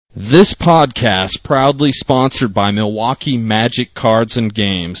This podcast proudly sponsored by Milwaukee Magic Cards and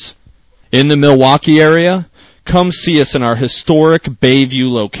Games. In the Milwaukee area, come see us in our historic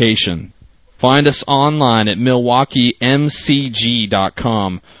Bayview location. Find us online at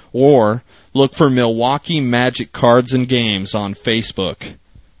milwaukeemcg.com or look for Milwaukee Magic Cards and Games on Facebook.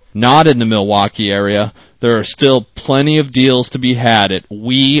 Not in the Milwaukee area, there are still plenty of deals to be had at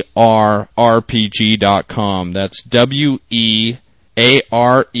wearerpg.com. That's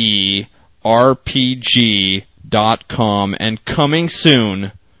wearerpg.com, and coming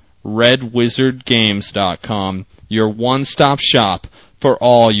soon, redwizardgames.com, your one-stop shop for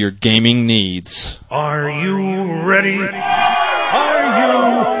all your gaming needs. Are you ready? Are you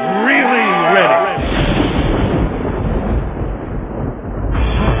really ready?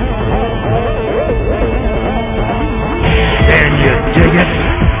 Can you dig it?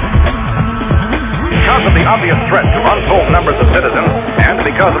 Because of the obvious threat to untold numbers of citizens, and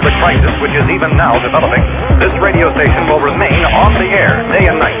because of the crisis which is even now developing, this radio station will remain on the air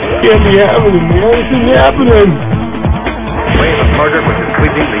day and night. Can't be happening, man. It can't be happening. The wave of murder which is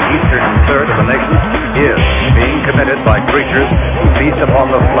sweeping the eastern third of the nation is being committed by creatures who feast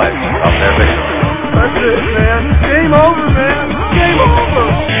upon the flesh of their victims. That's it, man. Game over, man. Game over.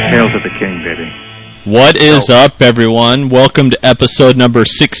 Hail to the king, baby. What is up, everyone? Welcome to episode number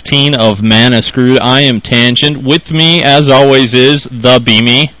 16 of Mana Screwed. I am Tangent. With me, as always, is the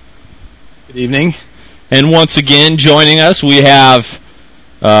Beamy. Good evening. And once again, joining us, we have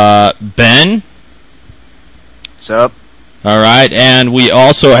Ben. What's up? All right, and we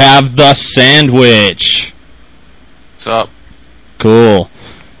also have the Sandwich. What's up? Cool.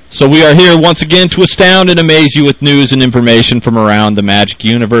 So we are here once again to astound and amaze you with news and information from around the Magic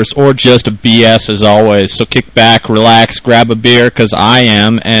universe, or just BS as always. So kick back, relax, grab a beer, because I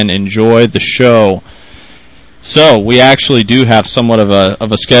am, and enjoy the show. So we actually do have somewhat of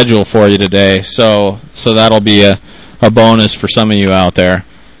a schedule for you today, so that'll be a bonus for some of you out there.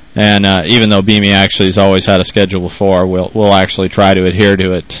 And even though Beamy actually has always had a schedule before, we'll actually try to adhere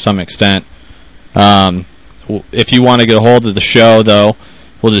to it to some extent. If you want to get a hold of the show, though,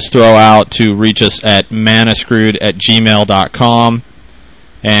 we'll just throw out to reach us at manascrewed@gmail.com.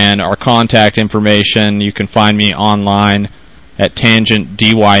 And our contact information, you can find me online at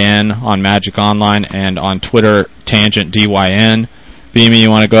TangentDYN on Magic Online, and on Twitter, TangentDYN. Beamy, you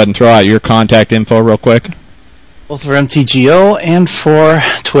want to go ahead and throw out your contact info real quick? Both for MTGO and for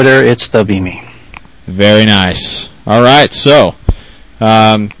Twitter, it's the Beamy. Very nice. All right, so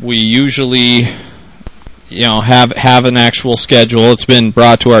we usually have an actual schedule. It's been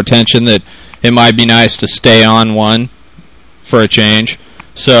brought to our attention that it might be nice to stay on one for a change.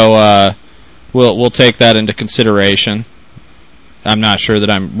 So we'll take that into consideration. I'm not sure that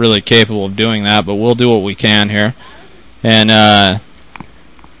I'm really capable of doing that, but we'll do what we can here. And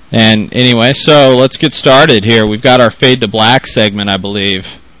anyway, so let's get started here. We've got our Fade to Black segment, I believe.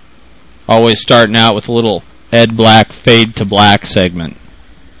 Always starting out with a little Ed Black Fade to Black segment.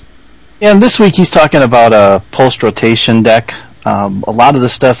 Yeah, and this week he's talking about a post-rotation deck. A lot of the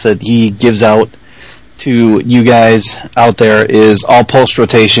stuff that he gives out to you guys out there is all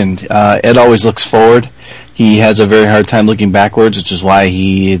post-rotation. Ed always looks forward. He has a very hard time looking backwards, which is why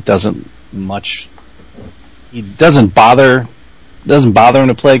he doesn't bother him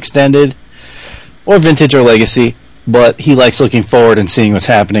to play Extended or Vintage or Legacy, but he likes looking forward and seeing what's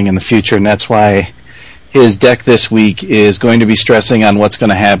happening in the future, and that's why his deck this week is going to be stressing on what's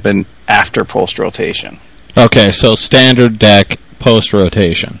going to happen after post-rotation. Okay, so standard deck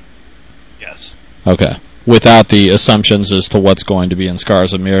post-rotation. Yes. Okay. Without the assumptions as to what's going to be in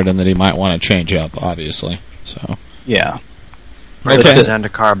Scars of Mirrodin that he might want to change up, obviously. So. Yeah. Okay.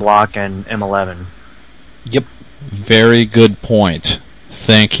 Zendikar block and M11. Yep. Very good point.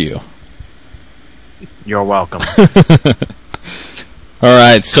 Thank you. You're welcome. All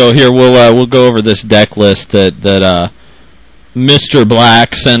right, so here we'll go over this deck list that Mr.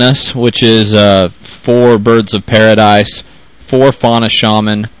 Black sent us, which is 4 Birds of Paradise, 4 Fauna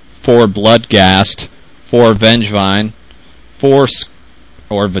Shaman, 4 Bloodghast, 4 Vengevine, 4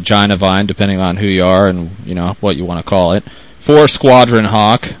 or Vagina Vine, depending on who you are and what you want to call it, 4 Squadron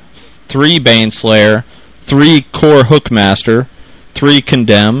Hawk, 3 Baneslayer, 3 Core Hookmaster, 3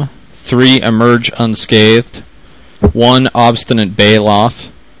 Condemn, 3 Emerge Unscathed, 1 Obstinate Baloth,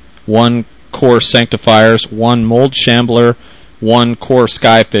 1 Core Sanctifiers, 1 Mold Shambler, 1 Core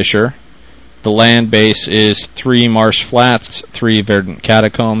Skyfisher. The land base is 3 Marsh Flats, 3 Verdant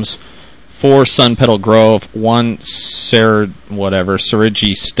Catacombs, 4 Sun Petal Grove, 1 Serigi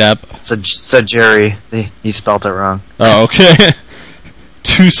Steppe. Said Jerry. He spelled it wrong. Oh, okay.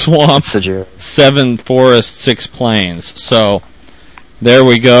 2 Swamps, Said Jerry. 7 Forests, 6 Plains. So there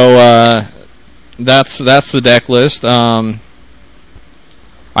we go. That's the deck list.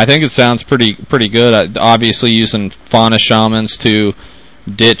 I think it sounds pretty good. Obviously, using Fauna Shamans to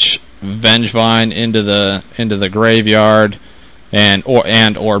ditch Vengevine into the graveyard, and or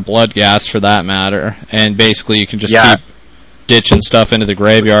Bloodghast for that matter. And basically, you can just keep ditching stuff into the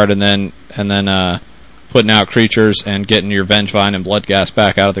graveyard, and then putting out creatures and getting your Vengevine and Bloodghast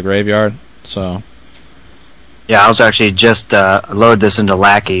back out of the graveyard. So. Yeah, I was actually just loaded this into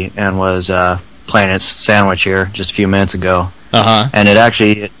Lackey and was playing its sandwich here just a few minutes ago. And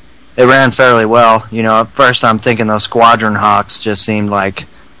it ran fairly well. You know, at first I'm thinking those Squadron Hawks just seemed like,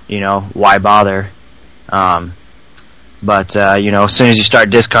 why bother? But as soon as you start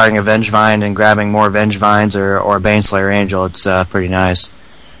discarding a Vengevine and grabbing more Vengevines or a Baneslayer Angel, it's pretty nice.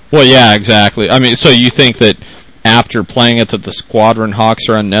 Well, yeah, exactly. I mean, so you think that after playing it that the Squadron Hawks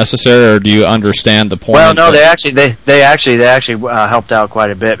are unnecessary, or do you understand the point? Well, no, they actually helped out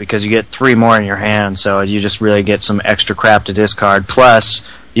quite a bit, because you get 3 more in your hand, so you just really get some extra crap to discard. Plus,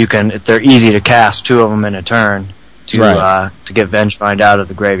 if they're easy to cast, 2 of them in a turn to get Vengevine out of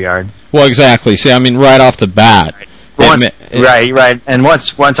the graveyard. Well, exactly. See, I mean, right off the bat. Right. And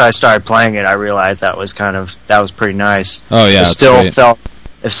once I started playing it, I realized that was pretty nice. Oh yeah,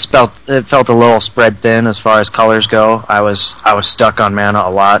 it felt a little spread thin as far as colors go. I was stuck on mana a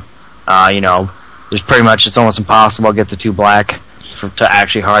lot. There's pretty much, it's almost impossible to get the 2 black to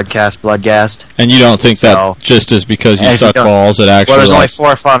actually hard cast Bloodghast. And you don't think that just is because you suck balls? It actually. Well, there's only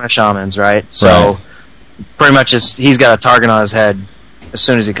 4 Fauna Shamans, right? So pretty much he's got a target on his head as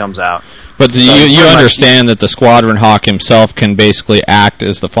soon as he comes out. But you understand that the Squadron Hawk himself can basically act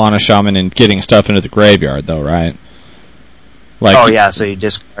as the Fauna Shaman in getting stuff into the graveyard, though, right? So you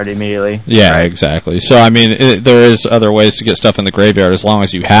discard immediately. Yeah, right. Exactly. So, I mean, there is other ways to get stuff in the graveyard as long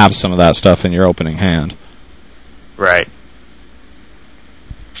as you have some of that stuff in your opening hand. Right.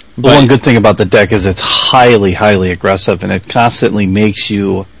 But one good thing about the deck is it's highly, highly aggressive, and it constantly makes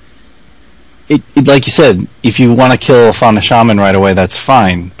you... like you said, if you want to kill a Fauna Shaman right away, that's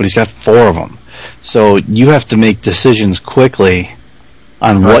fine, but he's got 4 of them. So you have to make decisions quickly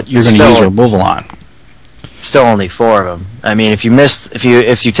on what you're going to use removal on. Still only 4 of them. I mean, if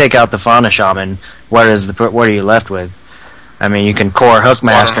you take out the Fauna Shaman, what are you left with? I mean, you can core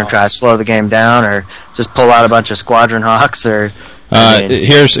Hookmaster and try to slow the game down, or just pull out a bunch of Squadron Hawks, or...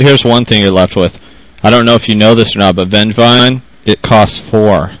 Here's one thing you're left with. I don't know if you know this or not, but Vengevine, it costs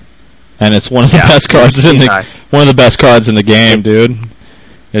 4. And it's one of the best cards one of the best cards in the game, dude.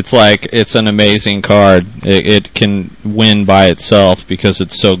 It's an amazing card. It can win by itself because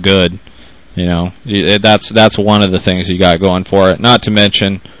it's so good. That's one of the things you got going for it. Not to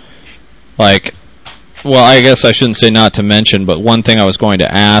mention, I guess I shouldn't say not to mention, but one thing I was going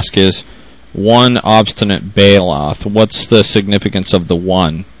to ask is 1 Obstinate Baloth. What's the significance of the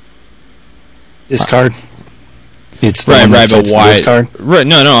 1? Discard. It's right, but why? Discard? Right,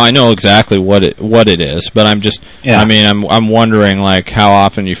 no, I know exactly what it is, but I'm just, I mean, I'm wondering how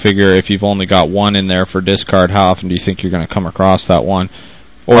often you figure if you've only got 1 in there for discard, how often do you think you're going to come across that 1?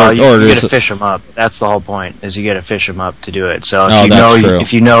 Or you get to fish them up. That's the whole point. Is you get to fish them up to do it. So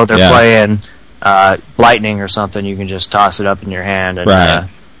if you know they're playing lightning or something, you can just toss it up in your hand and I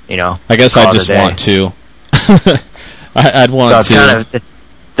guess I just want to. I'd want to.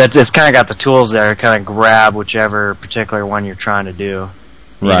 It's kind of got the tools there to kind of grab whichever particular one you're trying to do.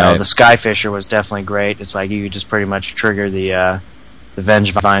 Right. The Skyfisher was definitely great. It's like you could just pretty much trigger the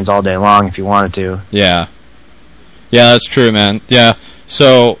Vengevines all day long if you wanted to. Yeah. Yeah, that's true, man. Yeah.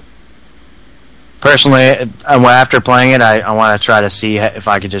 So, personally, after playing it, I want to try to see if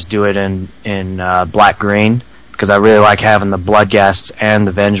I could just do it in black-green, because I really like having the Bloodghasts and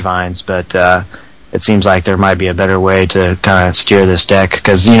the Vengevines, but it seems like there might be a better way to kind of steer this deck,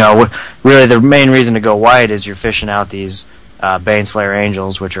 because, really the main reason to go white is you're fishing out these Baneslayer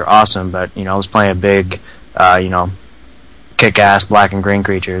Angels, which are awesome, but, I was playing a big, kick-ass black and green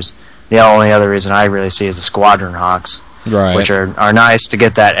creatures. The only other reason I really see is the Squadron Hawks. Right. Which are nice to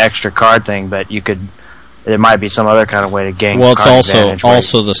get that extra card thing, but there might be some other kind of way to gain. Well, it's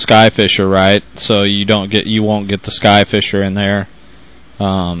also the Skyfisher, right? So you won't get the Skyfisher in there.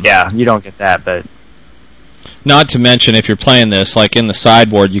 Yeah, you don't get that, but not to mention if you're playing this in the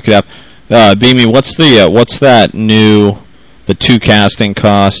sideboard, you could have Beamy. What's that new 2 casting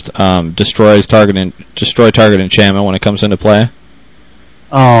cost destroy target enchantment when it comes into play?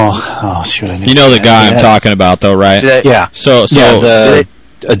 Oh, shoot! You know the guy I'm talking about, though, right? Yeah. So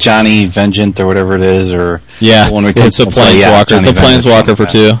a Johnny Vengeant or whatever it is, or it's a Planeswalker. The Planeswalker for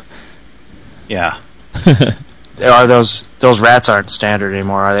 2. Yeah. Are those rats aren't standard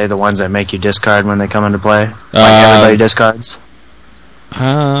anymore? Are they the ones that make you discard when they come into play? Everybody discards.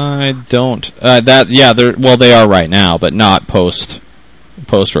 I don't. They are right now, but not post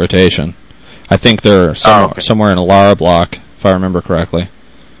rotation. I think they're somewhere in a Lara block, if I remember correctly.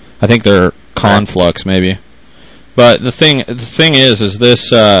 I think they're Conflux maybe. But the thing is this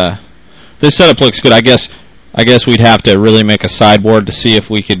setup looks good. I guess we'd have to really make a sideboard to see if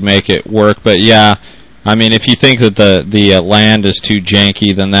we could make it work. But yeah, I mean, if you think that the land is too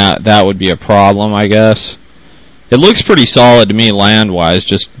janky, then that would be a problem, I guess. It looks pretty solid to me land-wise,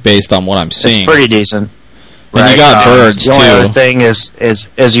 just based on what I'm seeing. It's pretty decent. And you got birds, too. The only other thing is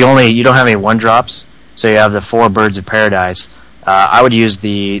you don't have any 1-drops, so you have the 4 Birds of Paradise. I would use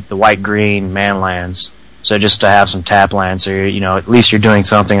the white-green man lands, so just to have some tap lands, so at least you're doing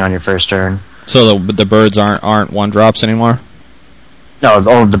something on your first turn. So the birds aren't 1-drops anymore?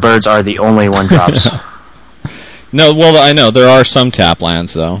 No, the birds are the only 1-drops. No, well, I know there are some tap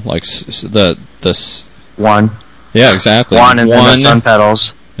lands though, like the 1. Yeah, exactly. 1 and then the Sun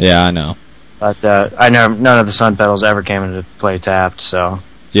Petals. Yeah, I know. But none of the Sun Petals ever came into play tapped, so.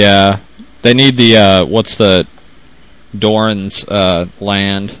 Yeah, they need the what's the Doran's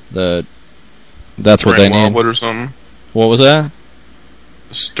land? That's what they need. Wildwood or something. What was that?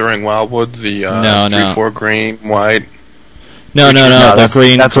 Stirring Wildwood, the no. 3/4 green, white. No. The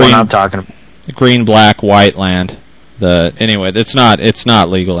green. That's green, what I'm talking about. Green, black, white land. Anyway, it's not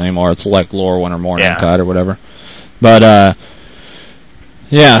legal anymore. It's like Lorwyn or Morningtide or whatever. But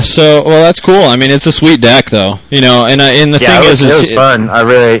yeah. So that's cool. I mean, it's a sweet deck though. And the thing is, it was fun. I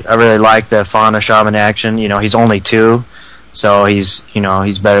really like the Fauna Shaman action. He's only 2, so he's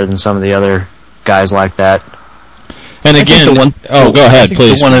better than some of the other guys like that. And again, go ahead,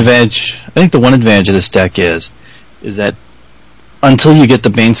 please. I think the one advantage of this deck is that until you get the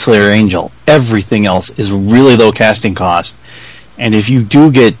Baneslayer Angel, everything else is really low casting cost. And if you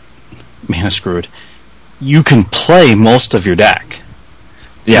do get mana screwed, you can play most of your deck.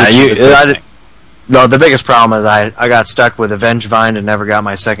 Yeah, the biggest problem is I got stuck with a Vengevine and never got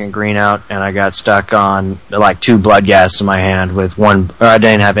my second green out, and I got stuck on like 2 Bloodghasts in my hand with 1, or I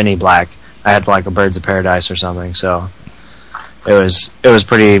didn't have any black. I had like a Birds of Paradise or something, so it was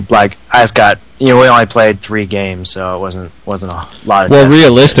pretty like I just got we only played 3 games, so it wasn't a lot of. Well,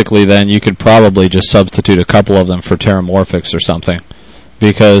 realistically, then you could probably just substitute a couple of them for Terramorphics or something,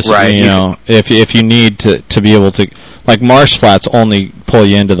 because if you need to be able to, like Marsh Flats only pull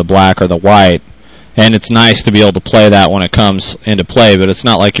you into the black or the white, and it's nice to be able to play that when it comes into play, but it's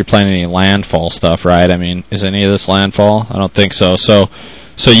not like you're playing any landfall stuff, right? I mean, is any of this landfall? I don't think so.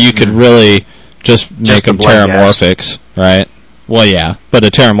 So you could really just make them Terramorphics, right? Well, yeah, but a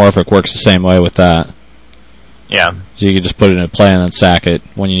Terramorphic works the same way with that. Yeah. So you could just put it into play and then sack it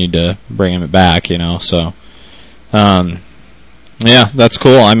when you need to bring him back, So, yeah, that's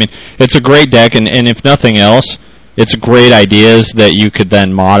cool. I mean, it's a great deck, and if nothing else, it's great ideas that you could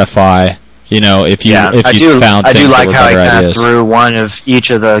then modify. If you found things I do like how I kind of threw one of each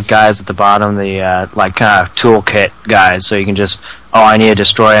of the guys at the bottom, the like kind of toolkit guys, so you can just I need to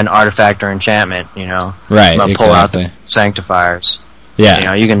destroy an artifact or enchantment, Right, pull out the sanctifiers.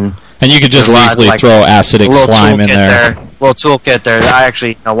 Yeah, you can. And you could just easily throw acidic slime in there. Little toolkit there. I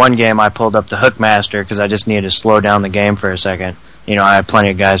actually, one game I pulled up the Hookmaster because I just needed to slow down the game for a second. I had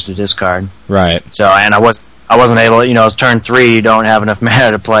plenty of guys to discard. Right. So, and I wasn't able. It's turn 3. You don't have enough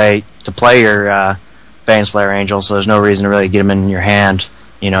mana to play your Baneslayer Angel, so there's no reason to really get them in your hand,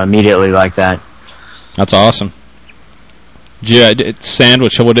 immediately like that. That's awesome.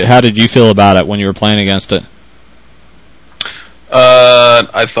 Sandwich, how did you feel about it when you were playing against it?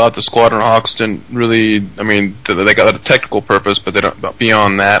 I thought the Squadron Hawks didn't really. I mean, they got a technical purpose, but they don't.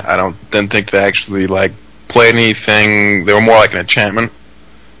 Beyond that, didn't think they actually played anything. They were more like an enchantment.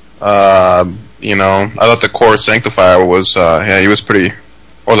 I thought the Core Sanctifier was. He was pretty.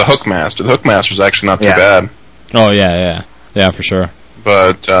 Or the Hookmaster. The Hookmaster's actually not too bad. Oh yeah, for sure.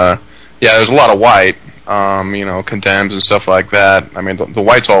 But there's a lot of white. Condemns and stuff like that. I mean, the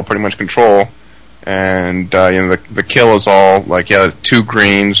white's all pretty much control. And, the kill is all, 2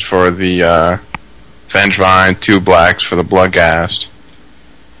 greens for the, Vengevine, 2 blacks for the Bloodghast.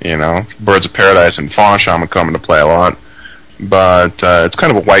 Birds of Paradise and Fauna Shaman come into play a lot. But, it's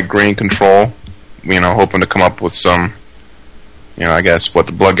kind of a white-green control. Hoping to come up with some, I guess what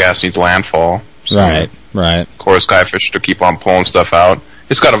the Bloodghast needs landfall. So, right. Of course, Skyfish to keep on pulling stuff out.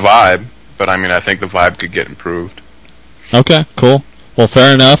 It's got a vibe, but I think the vibe could get improved. Okay, cool. Well,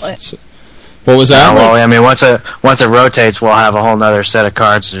 fair enough. What was that? Well, I mean, once it rotates, we'll have a whole other set of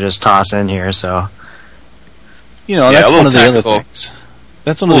cards to just toss in here. So, that's one of the other things.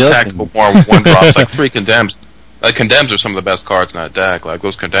 That's one of the other tactical, more 1-drops, like 3 Condemns. Condemns are some of the best cards in that deck.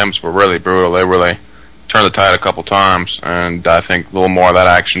 Those Condemns were really brutal. They really turn the tide a couple times, and I think a little more of that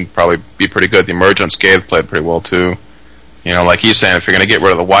action would probably be pretty good. The Emergent Scathe played pretty well too. You know, like he's saying, if you're going to get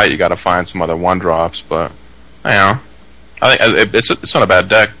rid of the white, you got to find some other 1-drops. But you know, I think it's not a bad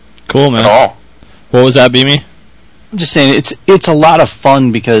deck. Cool, man. At all. What was that, Beamy? I'm just saying it's a lot of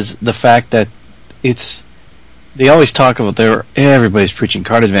fun because the fact that they always talk about everybody's preaching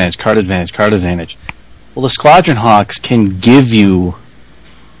card advantage, card advantage, card advantage. Well, the Squadron Hawks can give you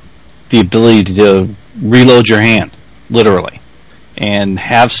the ability to reload your hand, literally, and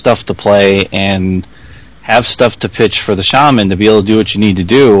have stuff to play and have stuff to pitch for the Shaman to be able to do what you need to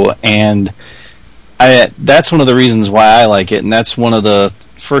do. And that's one of the reasons why I like it, and that's one of the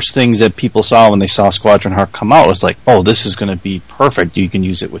first things that people saw when they saw Squadron Hawk come out was like, oh, this is going to be perfect. You can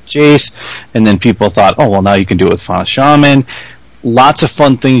use it with Jace. And then people thought, oh, well, now you can do it with Fauna Shaman. Lots of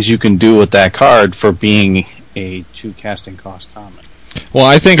fun things you can do with that card for being a 2 casting cost common. Well,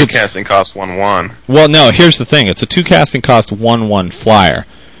 I think 2 it's casting cost 1/1. Well, no, here's the thing. It's a 2 casting cost 1/1 flyer.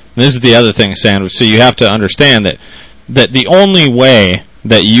 And this is the other thing, Sandwich. So you have to understand that the only way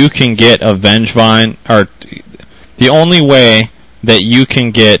that you can get a Vengevine, or the only way that you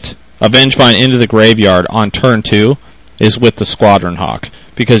can get a Vengevine into the graveyard on turn 2 is with the Squadron Hawk.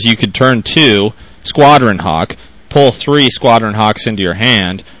 Because you could turn 2, Squadron Hawk, pull 3 Squadron Hawks into your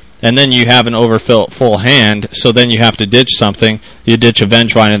hand, and then you have an full hand, so then you have to ditch something. You ditch a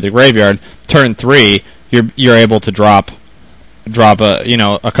Vengevine into the graveyard. Turn 3, you're able to drop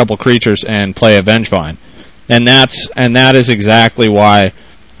a couple creatures and play a Vengevine. And that is exactly why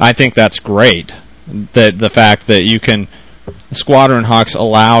I think that's great. The fact that you can Squadron Hawks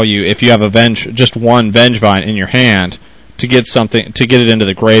allow you, if you have just one Vengevine in your hand, to get it into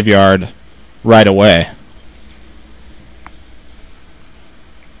the graveyard right away.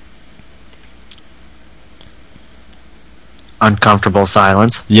 Uncomfortable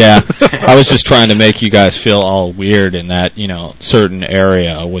silence. Yeah, I was just trying to make you guys feel all weird in that certain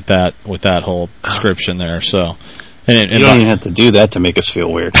area with that whole description there. So, you don't even have to do that to make us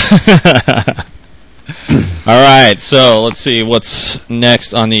feel weird. All right, so let's see what's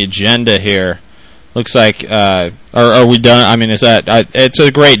next on the agenda here. Looks like, are we done? I mean, it's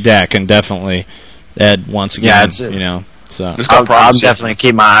a great deck, and definitely Ed once again. Yeah, so I'll definitely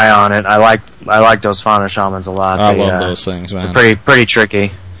keep my eye on it. I like those Fauna Shamans a lot. I love those things, man. Pretty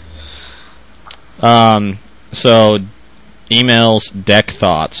tricky. So emails, deck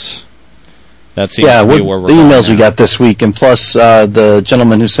thoughts. That seems to be where we're the going emails now. we got this week, and plus the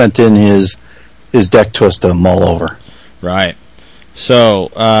gentleman who sent in his deck to us to mull over. Right. So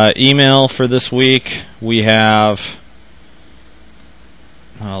email for this week we have.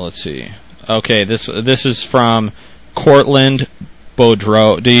 Let's see. Okay, this is from Cortland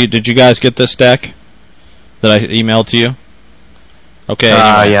Baudreau. Did you guys get this deck that I emailed to you? Okay.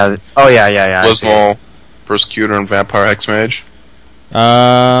 Anyway. Yeah. Oh, yeah. Blizzball, Persecutor, and Vampire Hexmage.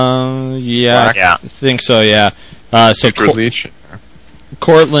 Yeah. I think so. Yeah. So Leech.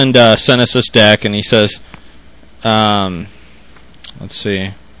 Cortland sent us this deck, and he says, let's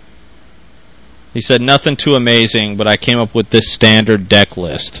see. He said, nothing too amazing, but I came up with this standard deck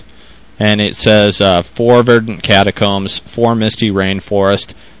list. And it says 4 Verdant Catacombs, 4 Misty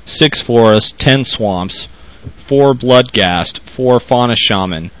Rainforest, 6 Forests, 10 Swamps, 4 Bloodghast, 4 Fauna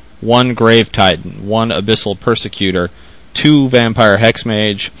Shaman, 1 Grave Titan, 1 Abyssal Persecutor, 2 Vampire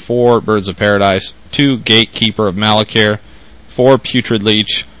Hexmage, 4 Birds of Paradise, 2 Gatekeeper of Malakir, 4 Putrid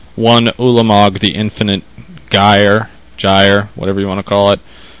Leech, 1 Ulamog the Infinite Gyre, whatever you want to call it,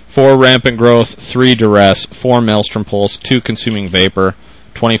 4 Rampant Growth, 3 Duress, 4 Maelstrom Pulse, 2 Consuming Vapor,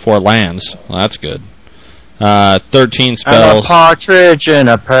 24 lands. Well, that's good. 13 spells. And a partridge in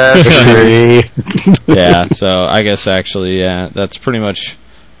a pear tree. Yeah, so I guess actually, yeah, that's pretty much.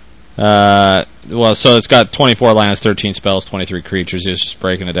 So it's got 24 lands, 13 spells, 23 creatures. He was just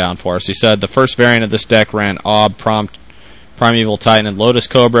breaking it down for us. He said the first variant of this deck ran Ob, Primeval Titan, and Lotus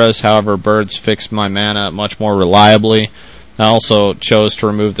Cobras. However, birds fixed my mana much more reliably. I also chose to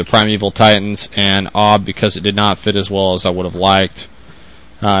remove the Primeval Titans and Ob because it did not fit as well as I would have liked.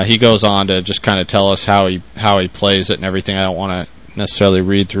 He goes on to just kind of tell us how he plays it and everything. I don't want to necessarily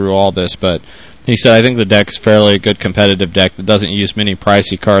read through all this, but he said, I think the deck's fairly a good competitive deck that doesn't use many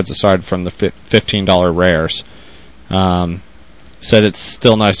pricey cards aside from the $15 rares. Said it's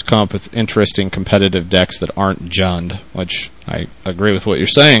still nice to come up with interesting competitive decks that aren't Jund, which I agree with what you're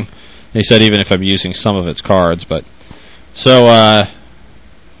saying. He said even if I'm using some of its cards, but so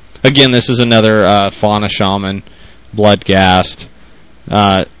again, this is another Fauna Shaman, Bloodghast.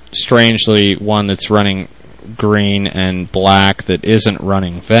 Strangely, one that's running green and black that isn't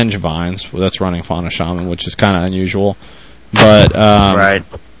running Vengevines. Well, that's running Fauna Shaman, which is kind of unusual. But right.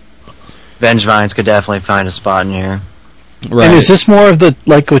 Vengevines could definitely find a spot in here. Right. And is this more of the,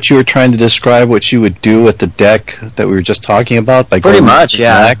 like what you were trying to describe, what you would do with the deck that we were just talking about? By Pretty going much,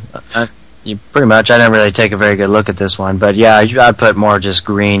 yeah. black? Pretty much. I didn't really take a very good look at this one, but yeah, I'd put more just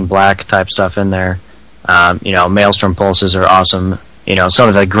green, black type stuff in there. Maelstrom Pulses are awesome. Some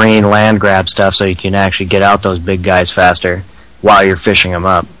of the green land grab stuff, so you can actually get out those big guys faster while you're fishing them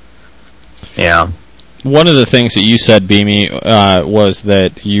up. One of the things that you said, Beamy, was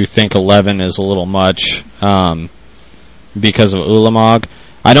that you think 11 is a little much because of Ulamog.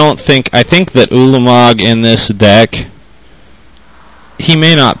 I think that Ulamog in this deck, he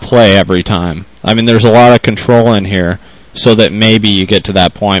may not play every time. I mean, there's a lot of control in here, so that maybe you get to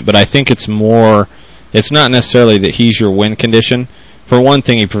that point. But I think it's not necessarily that he's your win condition. For one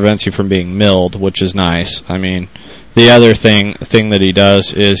thing, he prevents you from being milled, which is nice. I mean, the other thing that he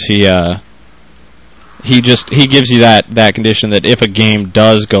does is he gives you that condition that if a game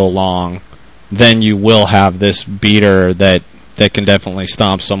does go long, then you will have this beater that can definitely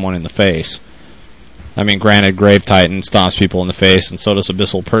stomp someone in the face. I mean, granted, Grave Titan stomps people in the face, and so does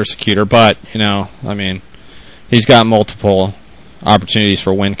Abyssal Persecutor, but, he's got multiple opportunities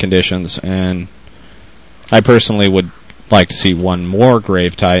for win conditions, and I personally would like to see one more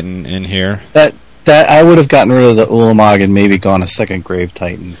Grave Titan in here. That I would have gotten rid of the Ulamog and maybe gone a second Grave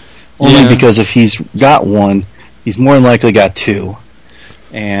Titan. Only because if he's got one, he's more than likely got two.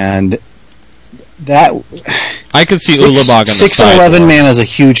 And that... I could see Ulamog in the 6 and 11 man is a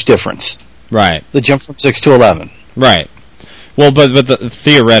huge difference. Right. The jump from 6 to 11. Right. Well, but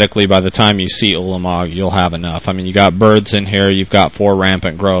theoretically, by the time you see Ulamog, you'll have enough. I mean, you got birds in here, you've got 4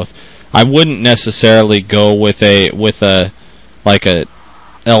 rampant growth. I wouldn't necessarily go with a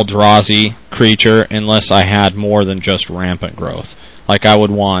Eldrazi creature unless I had more than just rampant growth. Like, I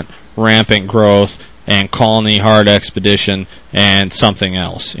would want rampant growth and colony hard expedition and something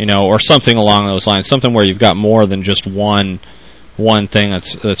else, or something along those lines, something where you've got more than just one thing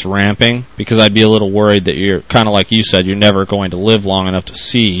that's ramping, because I'd be a little worried that you're kind of like you said, you're never going to live long enough to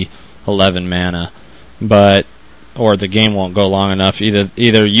see 11 mana, or the game won't go long enough.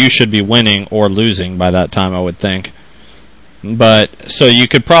 Either you should be winning or losing by that time, I would think. But so you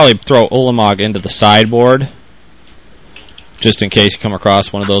could probably throw Ulamog into the sideboard, just in case you come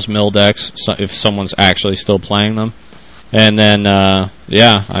across one of those mill decks, if someone's actually still playing them. And then, I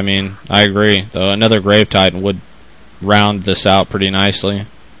mean, I agree. Though another Grave Titan would round this out pretty nicely.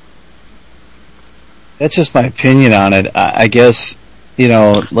 That's just my opinion on it. I guess,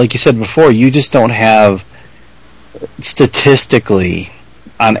 like you said before, you just don't have, statistically,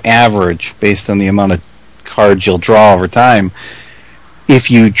 on average, based on the amount of cards you'll draw over time, if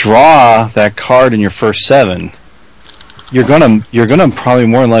you draw that card in your first 7, you're gonna probably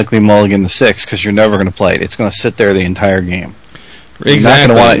more than likely mulligan the 6 because you're never gonna play it. It's gonna sit there the entire game. Exactly. You're not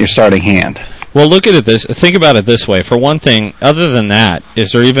gonna want it in your starting hand. Well, look at it think about it this way. For one thing, other than that,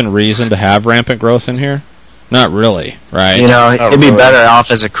 is there even reason to have rampant growth in here? Not really, right? It'd be better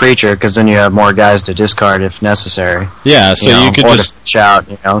off as a creature because then you have more guys to discard if necessary. Yeah, so you could just shout,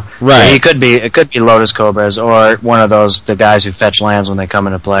 Right. So it could be Lotus Cobras or one of the guys who fetch lands when they come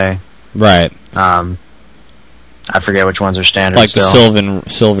into play. Right. I forget which ones are standard. Like still. the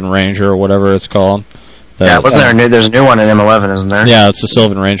Sylvan Ranger or whatever it's called. Wasn't there? There's a new one in M11, isn't there? Yeah, it's the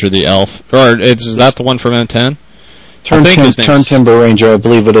Sylvan Ranger, the elf. Or is that the one from M10? Turn Timber Ranger, I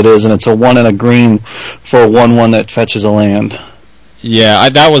believe what it is, and it's a 1 and a green for a 1/1 that fetches a land. Yeah,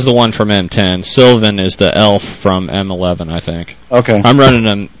 that was the one from M10. Sylvan is the elf from M11, I think. Okay. I'm running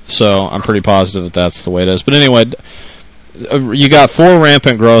them, so I'm pretty positive that that's the way it is. But anyway, you got 4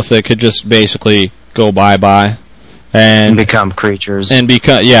 rampant growth that could just basically go bye-bye. And become creatures. The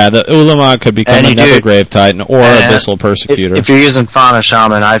Ulamog could become another Grave Titan or Abyssal Persecutor. If you're using Fauna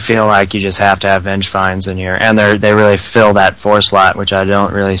Shaman, I feel like you just have to have Vengevines in here. And they really fill that 4 slot, which I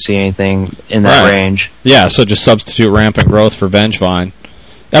don't really see anything in that range. Yeah, so just substitute Rampant Growth for Vengevine.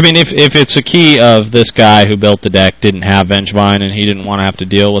 I mean, if it's a key of this guy who built the deck didn't have Vengevine and he didn't want to have to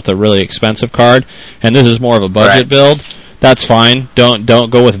deal with a really expensive card, and this is more of a budget build, that's fine. Don't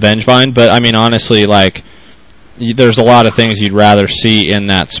go with Vengevine, but I mean, honestly, like, there's a lot of things you'd rather see in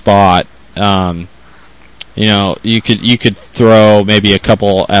that spot. You could throw maybe a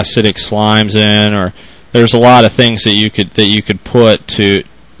couple acidic slimes in, or there's a lot of things that you could put to.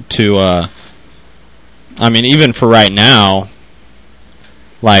 I mean, even for right now,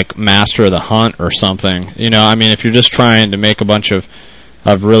 like Master of the Hunt or something. I mean, if you're just trying to make a bunch of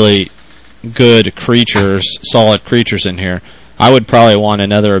really good creatures, solid creatures in here, I would probably want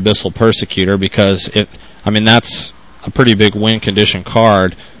another Abyssal Persecutor because that's a pretty big win condition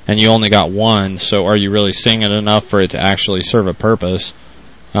card, and you only got one, so are you really seeing it enough for it to actually serve a purpose?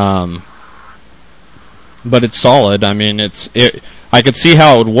 but it's solid. I mean, I could see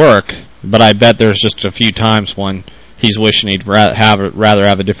how it would work, but I bet there's just a few times when he's wishing he'd rather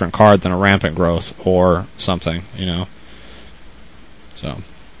have a different card than a rampant growth or something, So,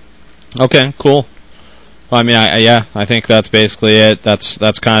 okay, cool. Well, I mean, I think that's basically it. That's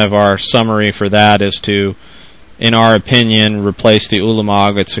kind of our summary for that, is to, in our opinion, replace the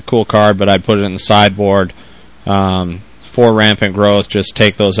Ulamog. It's a cool card, but I'd put it in the sideboard. 4 rampant growth, just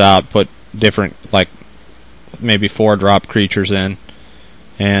take those out, put different, like, maybe 4-drop creatures in.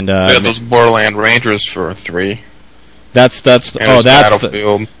 And those Borderland Rangers for 3. That's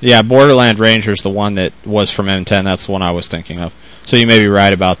Battlefield. Borderland Ranger's the one that was from M10. That's the one I was thinking of. So you may be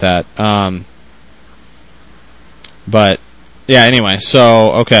right about that. But yeah, anyway,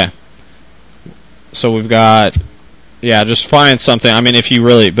 so okay. So we've got just find something. I mean, do you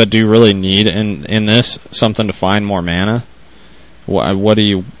really need in this something to find more mana? What do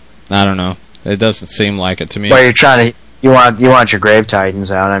you? I don't know. It doesn't seem like it to me. Well, you're trying to you want your Grave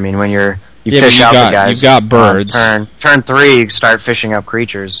Titans out. I mean, when you fish out the guys. You've got birds. Turn 3, you start fishing up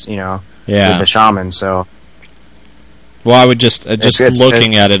creatures. With the shaman. So. Well, I would just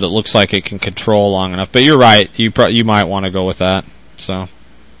looking at it looks like it can control long enough. But you're right. You might want to go with that. So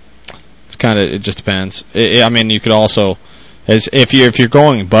it's it just depends. I mean, you could also, if you're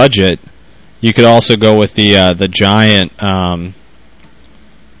going budget, you could also go with the giant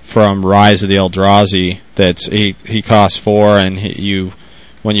from Rise of the Eldrazi. He costs 4, and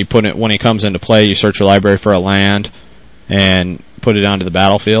when he comes into play, you search your library for a land and put it onto the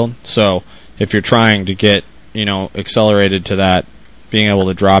battlefield. So if you're trying to get accelerated to that, being able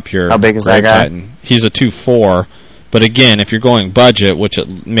to drop your... How big is that guy? Titan. He's a 2/4, but again, if you're going budget, which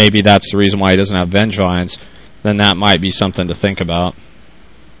maybe that's the reason why he doesn't have Vengevines, then that might be something to think about.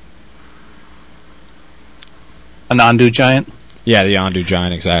 An Ondu Giant? Yeah, the Ondu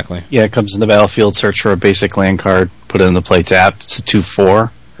Giant, exactly. Yeah, it comes in the battlefield, search for a basic land card, put it in the play tapped. It's a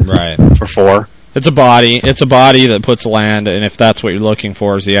 2/4. Right. For 4. It's a body that puts land, and if that's what you're looking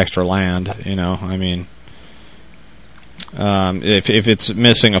for is the extra land, I mean... if it's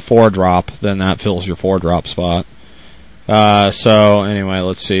missing a 4-drop, then that fills your 4-drop spot. So anyway,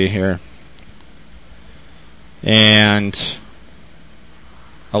 let's see here. And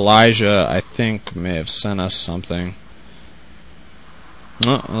Elijah, I think, may have sent us something.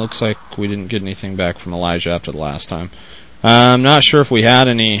 No, it looks like we didn't get anything back from Elijah after the last time. I'm not sure if we had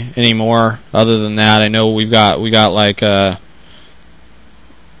any more other than that. I know we got like a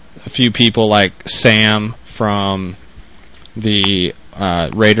few people like Sam from the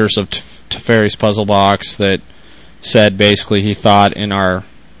Raiders of Teferi's Puzzle Box that said basically he thought in our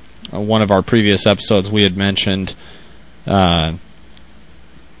one of our previous episodes we had mentioned what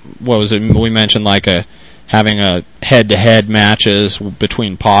was it? We mentioned like having a head-to-head matches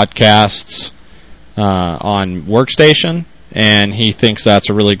between podcasts on Workstation, and he thinks that's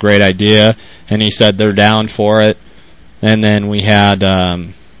a really great idea, and he said they're down for it. And then we had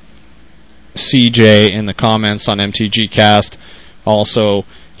CJ in the comments on MTG Cast. Also,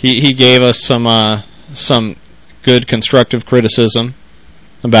 he gave us some good constructive criticism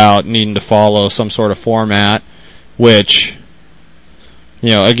about needing to follow some sort of format, which,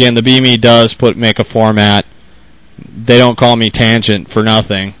 again, the BME does make a format. They don't call me Tangent for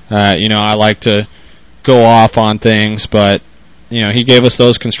nothing. I like to go off on things, but he gave us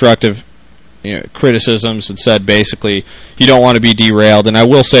those constructive criticisms and said basically you don't want to be derailed. And I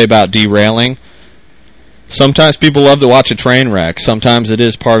will say about derailing, sometimes people love to watch a train wreck. Sometimes it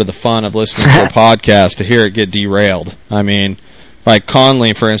is part of the fun of listening to a podcast to hear it get derailed. I mean, like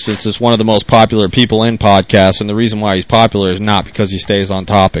Conley, for instance, is one of the most popular people in podcasts, and the reason why he's popular is not because he stays on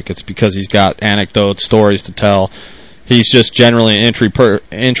topic. It's because he's got anecdotes, stories to tell. He's just generally an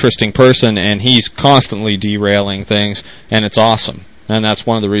interesting person, and he's constantly derailing things, and it's awesome. And that's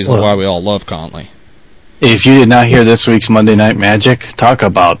one of the reasons why we all love Conley. If you did not hear this week's Monday Night Magic, talk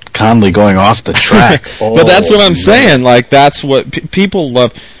about Conley going off the track. But that's what I'm saying. Like, that's what people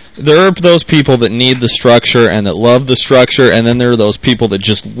love. There are those people that need the structure and that love the structure, and then there are those people that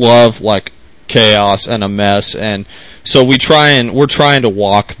just love, like, chaos and a mess. And so we're trying to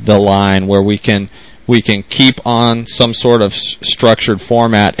walk the line where we can keep on some sort of structured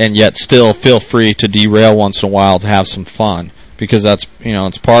format and yet still feel free to derail once in a while to have some fun, because that's,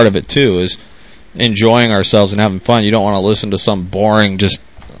 it's part of it too, is enjoying ourselves and having fun. You don't want to listen to some boring just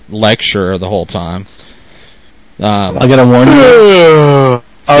lecture the whole time. I gotta warn you.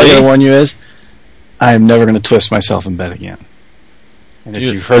 All I gotta warn you is, I am never going to twist myself in bed again. And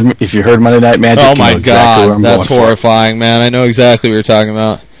if you heard Monday Night Magic, oh my you know exactly where I'm that's going horrifying, man. I know exactly what you're talking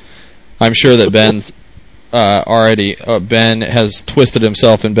about. I'm sure that Ben has twisted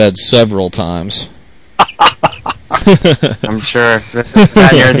himself in bed several times. I'm sure. Is that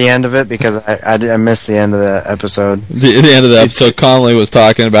near the end of it? Because I missed the end of the episode. The end of the episode, Connolly was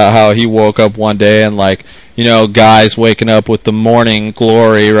talking about how he woke up one day and, like, you know, guys waking up with the morning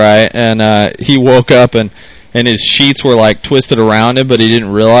glory, right? And he woke up and his sheets were, like, twisted around him, but he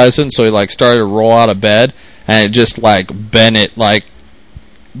didn't realize it, so he, like, started to roll out of bed, and it just, like, bent it, like,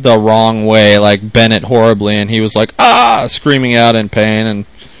 the wrong way, like, bent it horribly, and he was like, screaming out in pain and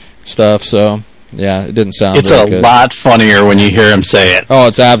stuff, so... Yeah, it didn't sound. It's a good. lot funnier when you hear him say it. Oh,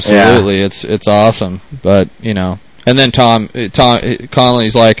 it's absolutely, it's awesome. But you know, and then Tom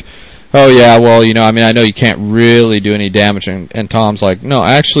Connolly's like, oh yeah, well, you know, I mean, I know you can't really do any damage, and Tom's like, no,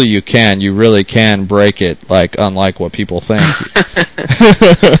 actually you can. You really can break it, like unlike what people think.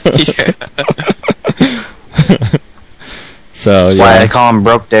 So that's why they call them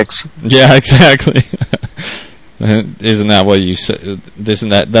broke dicks. Yeah, exactly. Isn't that what you said?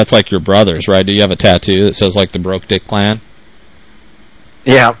 That's like your brother's, right? Do you have a tattoo that says like the Broke Dick Clan?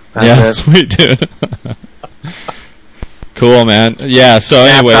 Yeah. Yeah, sweet dude. Cool, man. Yeah. So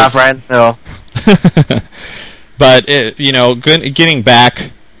anyway, off right in the middle. But you know, getting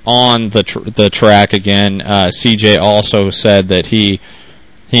back on the track again, CJ also said that he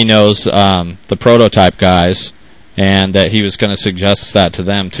knows the Prototype guys, and that he was going to suggest that to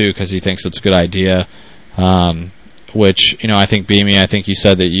them too because he thinks it's a good idea. Which, you know, I think Beamy, I think you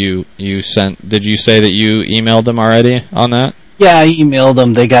said that you sent. Did you say that you emailed them already on that? Yeah, I emailed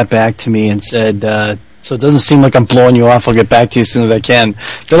them. They got back to me and said, so it doesn't seem like I'm blowing you off. I'll get back to you as soon as I can.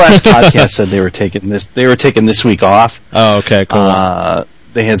 The last podcast said they were taking this week off. Oh, okay, cool.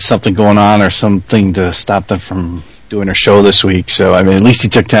 They had something going on or something to stop them from doing their show this week. So, I mean, at least he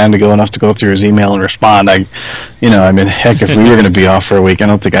took time to go enough to go through his email and respond. Heck, if we were going to be off for a week, I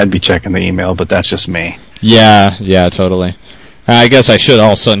don't think I'd be checking the email, but that's just me. Yeah, totally. I guess I should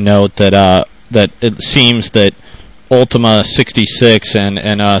also note that that it seems that Ultima 66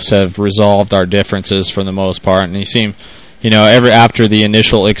 and us have resolved our differences for the most part, and he seemed, you know, after the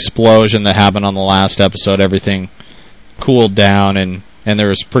initial explosion that happened on the last episode, everything cooled down and there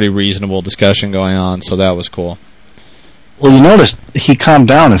was pretty reasonable discussion going on, so that was cool. Well, you noticed he calmed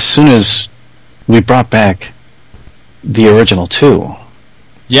down as soon as we brought back the original two.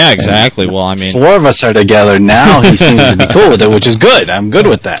 Yeah, exactly. Well, I mean, 4 of us are together now. He seems to be cool with it, which is good. I'm good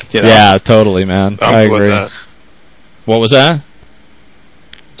with that. You know? Yeah, totally, man. I agree. With that. What was that?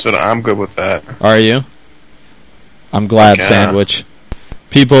 So I'm good with that. Are you? I'm glad, Yeah. Sandwich.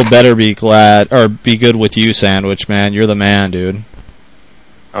 People better be glad or be good with you, Sandwich man. You're the man, dude.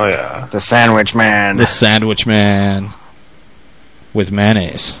 Oh yeah, The Sandwich Man. The Sandwich Man with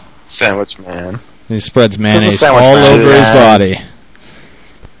mayonnaise. Sandwich Man. He spreads mayonnaise Sandwich all Man. over his body.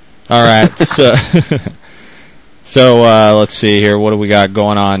 All right, so let's see here. What do we got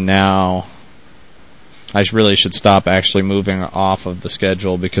going on now? I really should stop actually moving off of the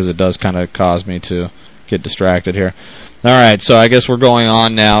schedule because it does kind of cause me to get distracted here. All right, so I guess we're going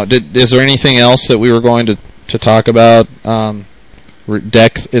on now. Is there anything else that we were going to talk about?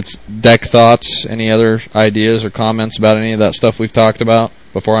 Deck thoughts? Any other ideas or comments about any of that stuff we've talked about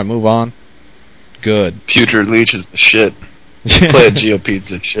before I move on? Good. Putrid Leech is the shit. Played GOP's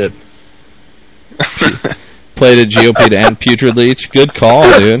the shit. Plated Geopede and Putrid Leech. Good call,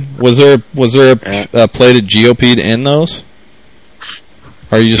 dude. Was there a plated Geopede in those?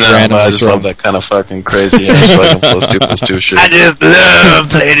 Or are you just randomly I just love that kind of fucking crazy ass fucking +2+2 shit. I just love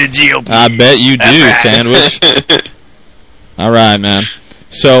plated GOP. I bet you do, Sandwich. All right, man.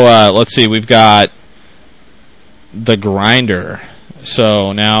 So let's see. We've got the grinder.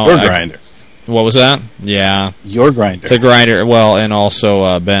 So now Your grinder. What was that? Yeah, Your grinder. the grinder. Well, and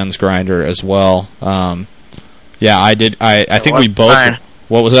also Ben's grinder as well. Yeah, I did. I think we both. Fine.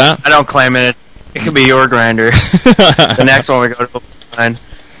 What was that? I don't claim it. It could be your grinder. The next one we go to fine.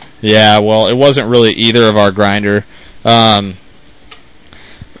 Yeah, well, it wasn't really either of our grinder. Ben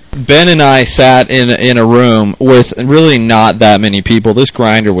and I sat in a room with really not that many people. This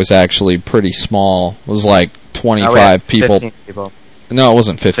grinder was actually pretty small. It was like 25 people. 15 people. No, it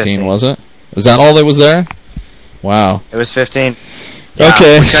wasn't 15, was it? Is that all that was there? Wow. It was 15. Yeah,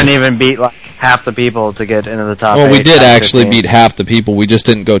 Okay. We couldn't even beat like half the people to get into the top Well, 8. we did top actually 15. beat half the people. We just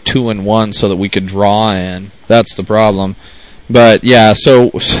didn't go 2-1 so that we could draw in. That's the problem. But yeah, so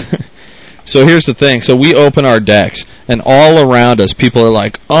here's the thing. So we open our decks, and all around us, people are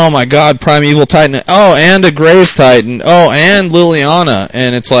like, "Oh my God, Primeval Titan! Oh, and a Grave Titan! Oh, and Liliana!"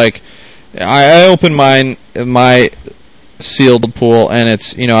 And it's like, I open my sealed pool, and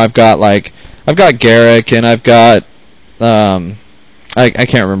it's, you know, I've got Garrick, and I've got I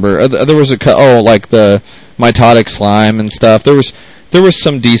can't remember. There was like the mitotic slime and stuff. There there was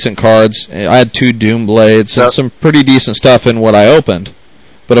some decent cards. I had 2 Doom Blades and some pretty decent stuff in what I opened.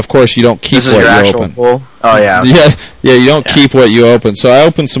 But of course, you don't keep what you open. Pool? Oh yeah. Yeah. You don't keep what you open. So I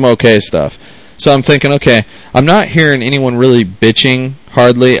opened some okay stuff. So I'm thinking, okay, I'm not hearing anyone really bitching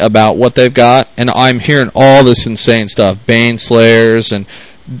hardly about what they've got, and I'm hearing all this insane stuff, Bane Slayers, and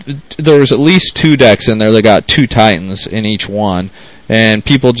there was at least 2 decks in there that got 2 Titans in each one, and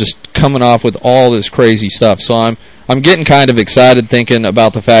people just coming off with all this crazy stuff. So I'm getting kind of excited thinking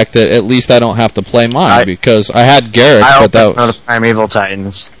about the fact that at least I don't have to play mine, because I had Garrett, but that was... the Primeval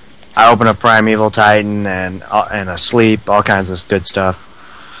Titans. I open a Primeval Titan and a Sleep, all kinds of good stuff.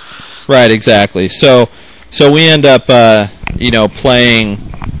 Right, exactly. So we end up, playing,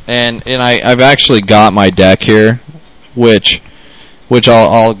 and I've actually got my deck here, which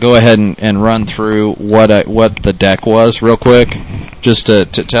I'll go ahead and run through what the deck was real quick, just to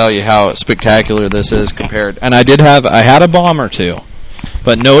tell you how spectacular this is compared. And I had a bomb or 2,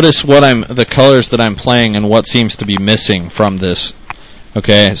 but notice the colors that I'm playing and what seems to be missing from this.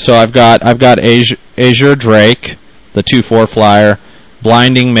 Okay, so I've got Azure Drake, the 2/4 flyer,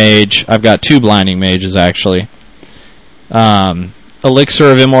 Blinding Mage. I've got 2 Blinding Mages actually.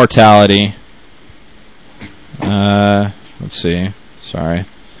 Elixir of Immortality. Let's see. Sorry.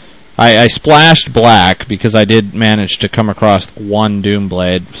 I splashed black because I did manage to come across 1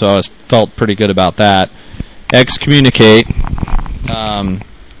 Doomblade, so I felt pretty good about that. Excommunicate.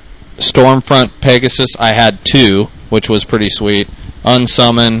 Stormfront Pegasus, I had 2, which was pretty sweet.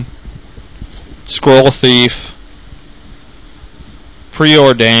 Unsummon. Scroll Thief.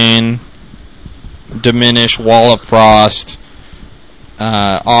 Preordain. Diminish. Wall of Frost.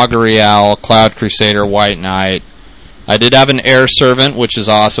 Augury Owl. Cloud Crusader. White Knight. I did have an Air Servant, which is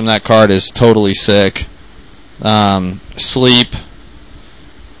awesome. That card is totally sick. Sleep,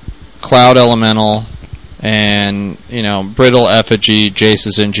 Cloud Elemental, and Brittle Effigy,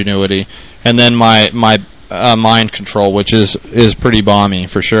 Jace's Ingenuity, and then my Mind Control, which is pretty bomby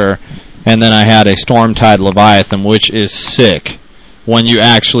for sure. And then I had a Stormtide Leviathan, which is sick. When you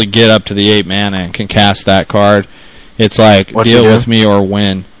actually get up to the 8 mana and can cast that card, it's like deal with me or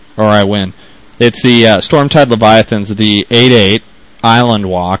I win. It's the Stormtide Leviathans, the 8/8 Island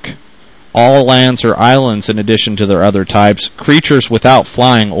Walk. All lands or islands, in addition to their other types, creatures without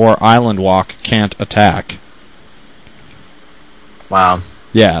flying or Island Walk can't attack. Wow.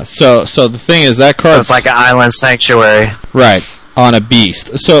 Yeah. So the thing is that card. So it's like an island sanctuary. Right. On a beast.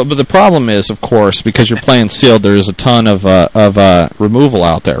 But the problem is, of course, because you're playing sealed, there's a ton of removal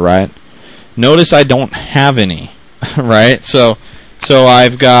out there, right? Notice I don't have any, right? So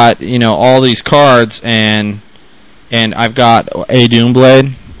I've got all these cards, and I've got a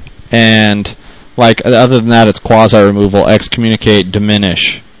Doomblade, and other than that, it's quasi removal, excommunicate,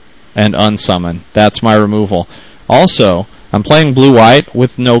 diminish, and unsummon. That's my removal. Also, I'm playing blue-white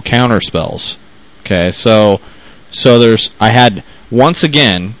with no counter spells. Okay, so I had once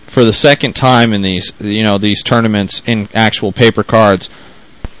again for the second time in these these tournaments in actual paper cards,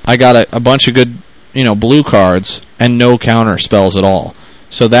 I got a bunch of good blue cards and no counter spells at all.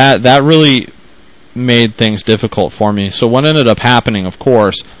 So that really made things difficult for me. So what ended up happening, of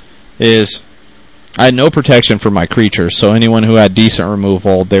course, is I had no protection for my creatures. So anyone who had decent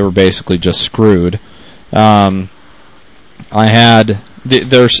removal, they were basically just screwed. I had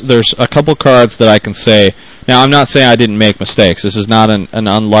there's a couple cards that I can say. Now I'm not saying I didn't make mistakes. This is not an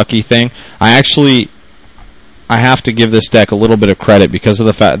unlucky thing. I have to give this deck a little bit of credit because of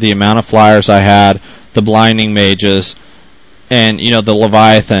the amount of flyers I had, the Blinding Mages, and the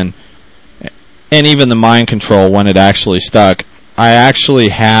Leviathan, and even the Mind Control when it actually stuck. I actually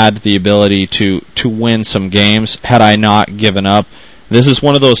had the ability to win some games had I not given up. This is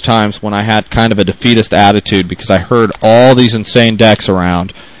one of those times when I had kind of a defeatist attitude because I heard all these insane decks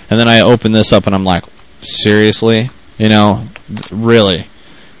around, and then I opened this up and I'm like, seriously? Really?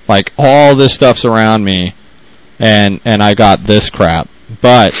 Like, all this stuff's around me, and I got this crap.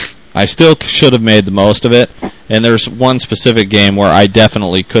 But I still should have made the most of it, and there's one specific game where I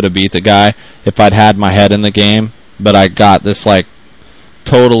definitely could have beat the guy if I'd had my head in the game, but I got this,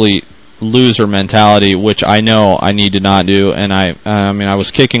 totally loser mentality, which I know I need to not do, and I was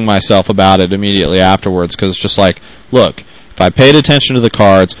kicking myself about it immediately afterwards, because it's just look, if I paid attention to the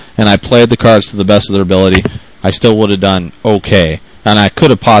cards, and I played the cards to the best of their ability, I still would have done okay. And I could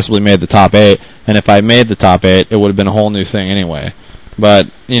have possibly made the top 8, and if I made the top 8, it would have been a whole new thing anyway. But,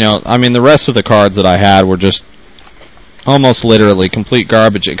 the rest of the cards that I had were just almost literally complete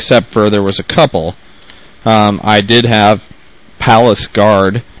garbage, except for there was a couple. I did have Palace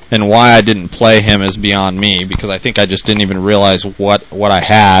Guard, and why I didn't play him is beyond me, because I think I just didn't even realize what I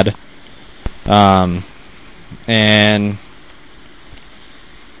had. And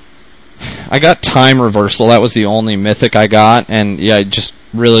I got Time Reversal. That was the only mythic I got, and yeah, just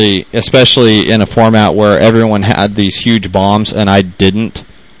really, especially in a format where everyone had these huge bombs and I didn't.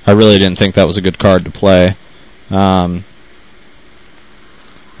 I really didn't think that was a good card to play. Other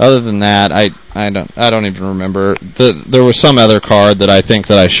than that, I don't even remember. There was some other card that I think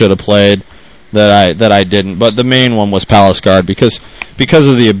that I should have played that I didn't. But the main one was Palace Guard because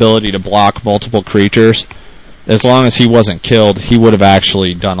of the ability to block multiple creatures. As long as he wasn't killed, he would have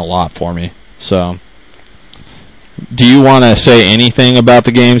actually done a lot for me. So, do you want to say anything about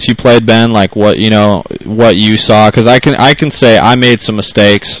the games you played, Ben? Like what you saw? Because I can say I made some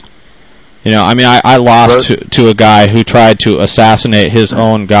mistakes. I lost to a guy who tried to assassinate his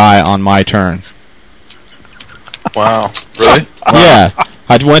own guy on my turn. Wow. Really? Yeah.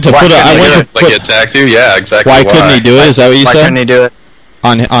 I went to put he attacked you? Yeah, exactly. Why couldn't he do it? Is that what you said? Why couldn't he do it?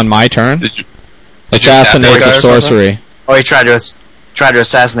 On my turn? Did you assassinate the sorcery. Oh, he tried to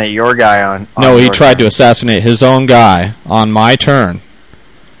assassinate your guy on No, he tried to assassinate his own guy on my turn.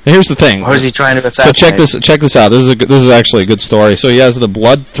 Here's the thing. What was he trying to assassinate? So check this out. This is actually a good story. So he has the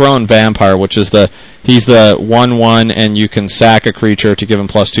Blood Throne Vampire, which is he's the 1/1, and you can sack a creature to give him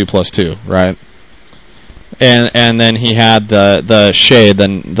 +2/+2, right? And then he had the Shade,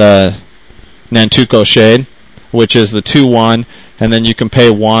 the Nantuko Shade, which is the 2/1, and then you can pay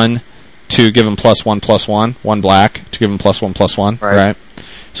 1 to give him +1/+1, 1 black to give him +1/+1, right?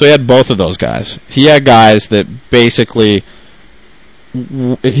 So he had both of those guys. He had guys that basically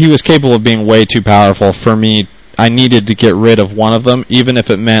he was capable of being way too powerful for me. I needed to get rid of one of them, even if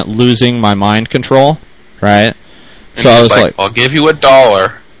it meant losing my mind control, right? And so I was like, I'll give you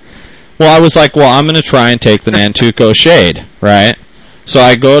 $1. Well, I was like, I'm going to try and take the Nantuko Shade, right? So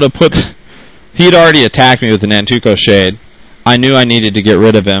I go to he'd already attacked me with the Nantuko Shade. I knew I needed to get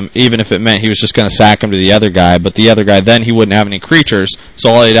rid of him, even if it meant he was just going to sack him to the other guy. But the other guy, then he wouldn't have any creatures, so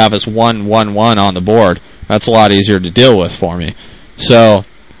all he'd have is 1/1/1 on the board. That's a lot easier to deal with for me. So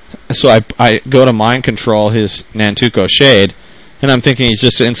I go to mind control his Nantuko Shade, and I'm thinking he's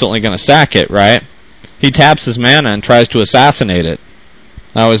just instantly going to sack it, right? He taps his mana and tries to assassinate it.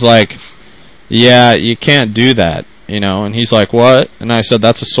 I was like, yeah, you can't do that, and he's like, what? And I said,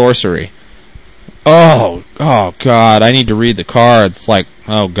 that's a sorcery. Oh God, I need to read the cards. Like,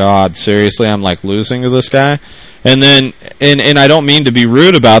 oh God, seriously, I'm like losing to this guy? And then, and I don't mean to be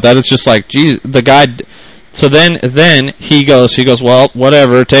rude about that, it's just like, geez, the guy... So then he goes, well,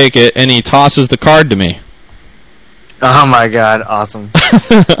 whatever, take it, and he tosses the card to me. Oh my God, awesome.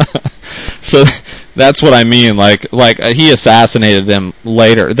 So that's what I mean, like he assassinated him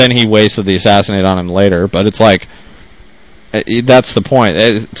later, then he wasted the assassinate on him later, but it's like, that's the point.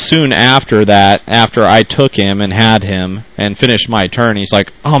 Soon after that, after I took him and had him and finished my turn, he's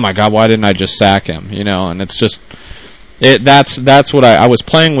like, oh my God, why didn't I just sack him, and it's just, that's what I was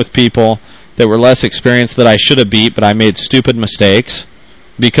playing with people that were less experienced that I should have beat, but I made stupid mistakes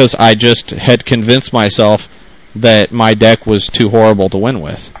because I just had convinced myself that my deck was too horrible to win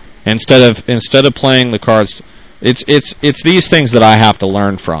with. Instead of playing the cards, it's these things that I have to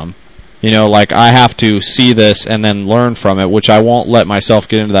learn from. Like I have to see this and then learn from it, which I won't let myself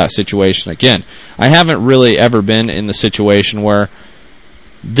get into that situation again. I haven't really ever been in the situation where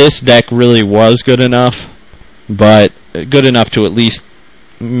this deck really was good enough, but good enough to at least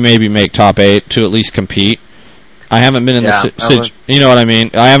maybe make top 8, to at least compete. I haven't been in you know what I mean?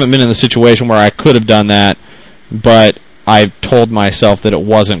 I haven't been in the situation where I could have done that, but I told myself that it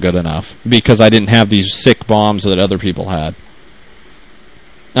wasn't good enough because I didn't have these sick bombs that other people had.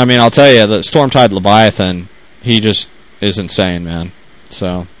 I mean, I'll tell you, the Stormtide Leviathan, he just is insane, man.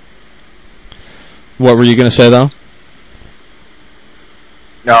 So, what were you going to say, though?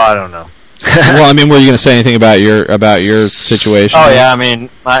 No, I don't know. Well, I mean, were you going to say anything about your situation? Oh yeah, I mean,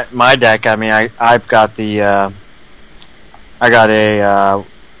 my deck. I mean, I've got a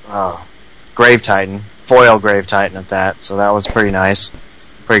Grave Titan, foil Grave Titan at that. So that was pretty nice,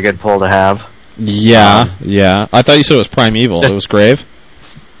 pretty good pull to have. Yeah, yeah. I thought you said it was Primeval. It was Grave.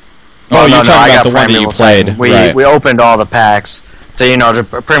 Oh, you're talking about the one that Primeval you played. Titan. Right. We opened all the packs. So, to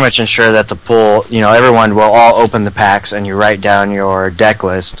pretty much ensure that the pool, everyone will all open the packs and you write down your deck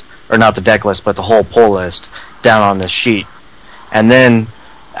list. Or not the deck list, but the whole pull list down on this sheet. And then,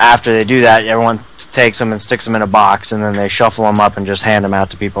 after they do that, everyone takes them and sticks them in a box, and then they shuffle them up and just hand them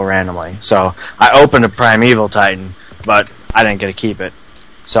out to people randomly. So, I opened a Primeval Titan, but I didn't get to keep it.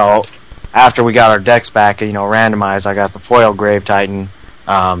 So, after we got our decks back, randomized, I got the foil Grave Titan,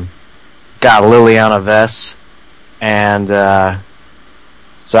 got Liliana Vess, and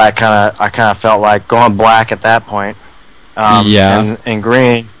so I kind of felt like going black at that point. Yeah. And in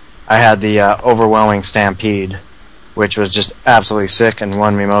green, I had the Overwhelming Stampede. which was just absolutely sick and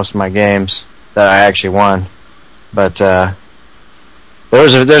won me most of my games that I actually won. But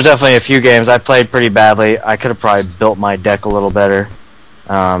there's definitely a few games I played pretty badly. I could have probably built my deck a little better.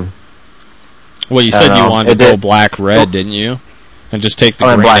 Well, you said you wanted to go black-red, didn't you? And just take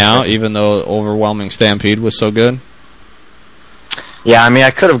the green out, even though Overwhelming Stampede was so good? Yeah, I mean, I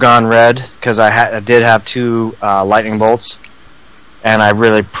could have gone red, because I did have 2 lightning bolts, and I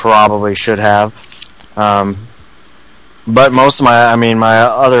really probably should have. But most of my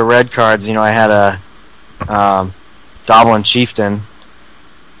other red cards, I had a Goblin Chieftain,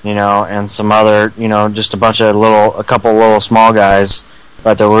 and some other, just a couple little small guys.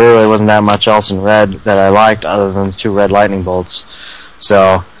 But there really wasn't that much else in red that I liked other than the 2 red lightning bolts.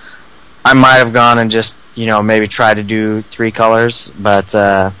 So I might have gone and just, maybe try to do 3 colors. But,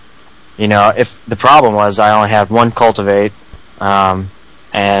 if the problem was I only had 1 Cultivate and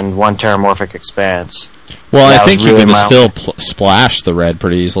 1 Terramorphic Expanse. Well, I think you could have still splashed the red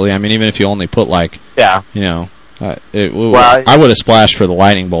pretty easily. I mean, even if you only put I would have splashed for the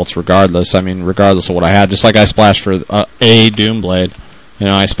lightning bolts regardless. I mean, regardless of what I had. Just like I splashed for a Doomblade.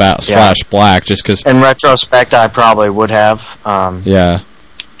 I splashed black just because... In retrospect, I probably would have. Yeah.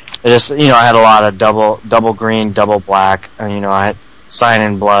 It just, I had a lot of double green, double black. And, I had Sign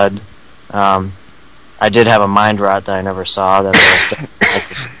in Blood. I did have a Mind Rot that I never saw.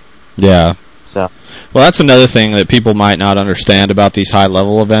 Yeah. So. Well, that's another thing that people might not understand about these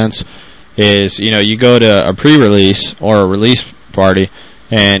high-level events is, you go to a pre-release or a release party,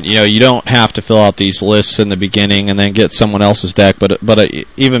 and, you don't have to fill out these lists in the beginning and then get someone else's deck. But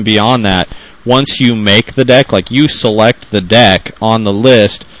even beyond that, once you make the deck, you select the deck on the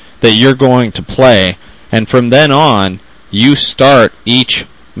list that you're going to play, and from then on, you start each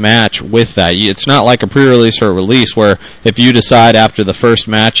match with that. It's not like a pre-release or a release where if you decide after the first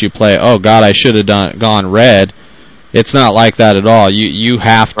match you play, oh, God, I should have gone red. It's not like that at all. You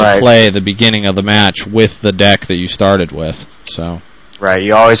have to play the beginning of the match with the deck that you started with. So. Right,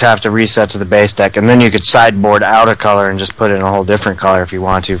 you always have to reset to the base deck, and then you could sideboard out a color and just put in a whole different color if you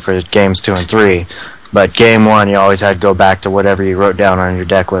want to for games 2 and 3. But game 1, you always had to go back to whatever you wrote down on your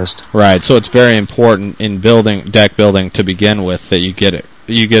deck list. Right, so it's very important in deck building to begin with that you get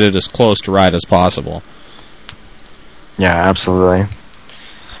it as close to right as possible. Yeah, absolutely.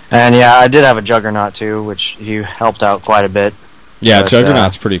 And yeah, I did have a Juggernaut too, which he helped out quite a bit. Yeah, but,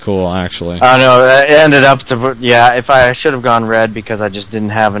 Juggernaut's pretty cool, actually. I know. It ended up if I should have gone red because I just didn't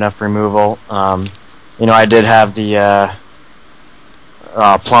have enough removal. I did have the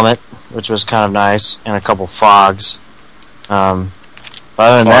Plummet, which was kind of nice, and a couple Fogs. But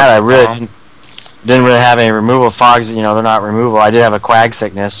other than that, I really didn't really have any removal. Fogs, they're not removal. I did have a Quag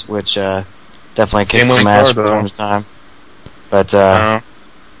Sickness, which definitely kicked some ass from time to time. But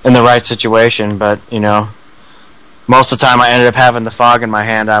in the right situation, but, most of the time I ended up having the Fog in my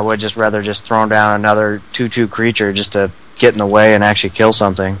hand. I would just rather just throw down another 2/2 creature just to get in the way and actually kill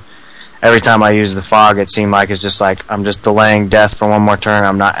something. Every time I use the Fog, it seemed like it's just like I'm just delaying death for one more turn.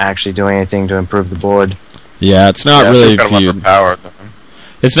 I'm not actually doing anything to improve the board. Yeah, it's not really viewed.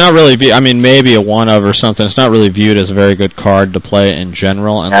 It's not really viewed. I mean, maybe a 1-of or something. It's not really viewed as a very good card to play in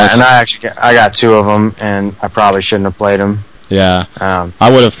general. Unless and I got 2 of them, and I probably shouldn't have played them. Yeah, I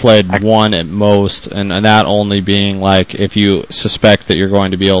would have played 1 at most, and that only being if you suspect that you're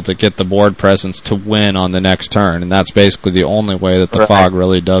going to be able to get the board presence to win on the next turn, and that's basically the only way that the Fog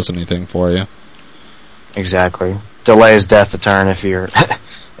really does anything for you. Exactly. Delays death a turn if you're...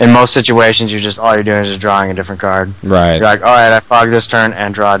 In most situations, all you're doing is just drawing a different card. Right. You're like, alright, I Fog this turn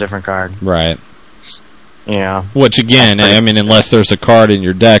and draw a different card. Right. Which again, I mean, unless there's a card in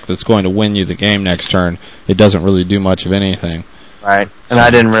your deck that's going to win you the game next turn, it doesn't really do much of anything. Right, and I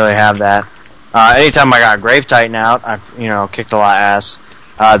didn't really have that. Anytime I got Grave Titan out, I kicked a lot of ass.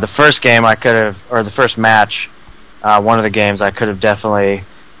 The first game I could have, or the first match, one of the games I could have definitely,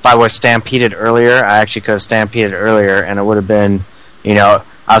 if I was stampeded earlier, I actually could have stampeded earlier, and it would have been,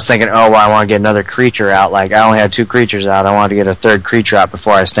 I was thinking, I want to get another creature out. I only had 2 creatures out. I wanted to get a 3rd creature out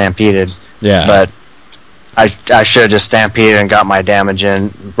before I stampeded. Yeah. But I should have just stampeded and got my damage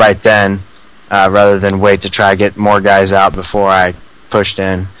in right then, rather than wait to try to get more guys out before I pushed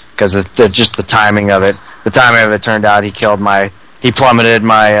in. Because just the timing of it. The timing of it turned out he plummeted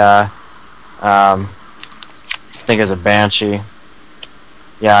my, I think it was a Banshee.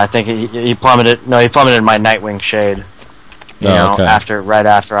 Yeah, I think he plummeted my Nightwing Shade. Right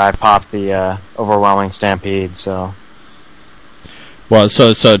after I popped the Overwhelming Stampede, so. Well,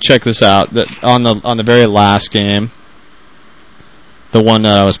 so check this out. On the very last game, the one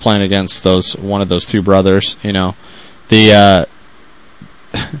that I was playing against one of those 2 brothers, the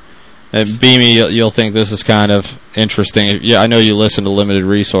And Beamy, you'll think this is kind of interesting. Yeah, I know you listen to Limited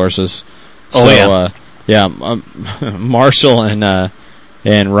Resources. Oh, yeah. Marshall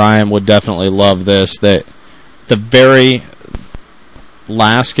and Ryan would definitely love this. That the very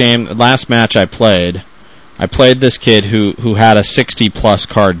last match I played this kid who had a 60+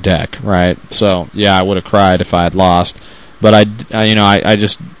 card deck, right? So yeah, I would have cried if I had lost, but I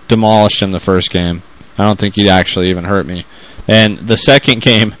just demolished him the first game. I don't think he'd actually even hurt me. And the second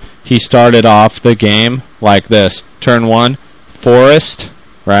game, he started off the game like this: turn 1, Forest,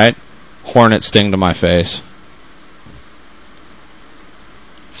 right? Hornet Sting to my face.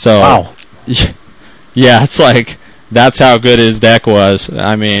 So wow. Yeah, it's like that's how good his deck was.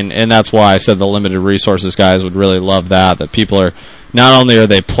 I mean, and that's why I said the Limited Resources guys would really love that people are not only are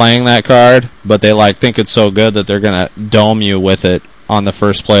they playing that card, but they think it's so good that they're gonna dome you with it on the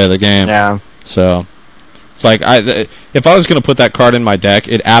first play of the game. Yeah. So it's like if I was gonna put that card in my deck,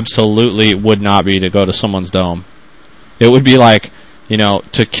 it absolutely would not be to go to someone's dome. It would be to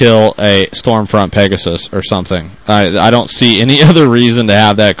kill a Stormfront Pegasus or something. I don't see any other reason to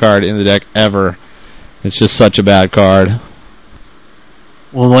have that card in the deck ever. It's just such a bad card.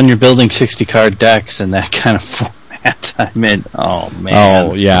 Well, when you're building 60-card decks in that kind of format, I mean, oh, man.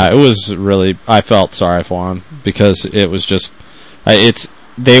 Oh, yeah, it was really... I felt sorry for him because it was just...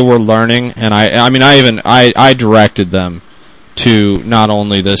 they were learning, and I directed them to not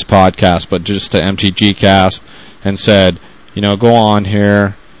only this podcast, but just to MTGcast, and said, go on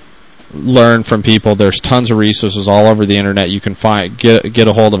here, learn from people. There's tons of resources all over the internet. You can get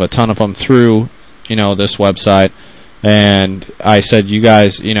a hold of a ton of them through this website. And I said, you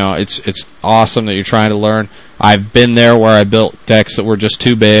guys, it's awesome that you're trying to learn. I've been there where I built decks that were just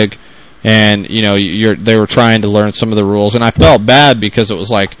too big, and they were trying to learn some of the rules, and I felt bad because it was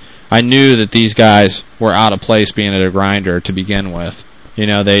like I knew that these guys were out of place being at a grinder to begin with.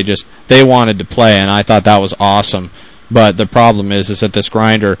 They wanted to play, and I thought that was awesome. But the problem is that this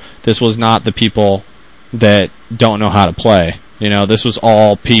grinder, this was not the people that don't know how to play. This was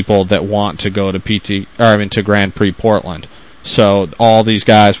all people that want to go to to Grand Prix Portland. So all these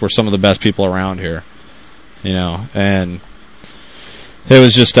guys were some of the best people around here. And it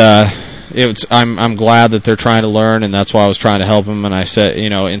was just I'm glad that they're trying to learn, and that's why I was trying to help them. And I said,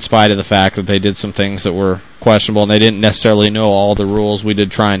 in spite of the fact that they did some things that were questionable and they didn't necessarily know all the rules, we did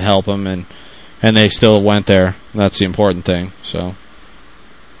try and help them, and they still went there. That's the important thing. So.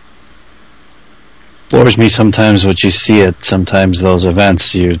 Floors me sometimes what you see at sometimes those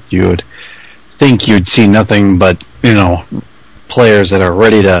events. You would think you'd see nothing but players that are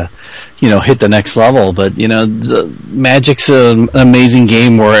ready to hit the next level. But the Magic's an amazing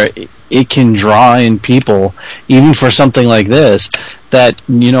game where it can draw in people even for something like this that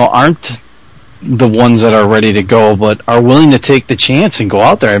aren't the ones that are ready to go but are willing to take the chance and go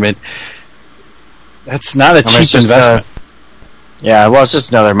out there. I mean, that's not a cheap investment. Yeah, well, it's just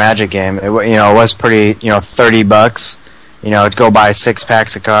another Magic game. It was pretty, $30. It'd go buy 6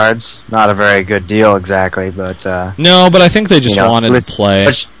 packs of cards. Not a very good deal exactly, but no, but I think they just wanted to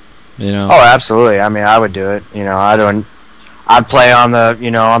play. Oh, absolutely. I mean, I would do it. I'd play on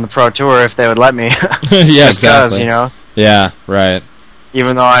the Pro Tour if they would let me. Yeah, exactly. Because, Yeah, right.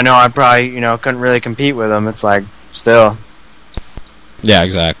 Even though I know I probably, couldn't really compete with them, it's like still. Yeah,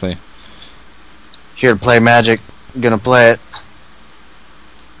 exactly. Here to play Magic, gonna play it.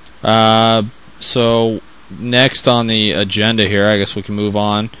 So next on the agenda here, I guess we can move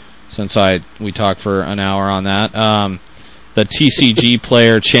on since we talked for an hour on that. The TCG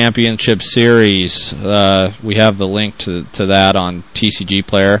Player Championship Series. We have the link to that on TCG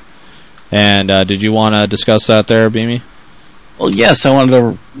Player. And did you want to discuss that there, Beamy? Well, yes, I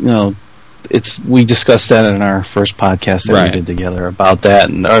wanted to. We discussed that in our first podcast that we did together about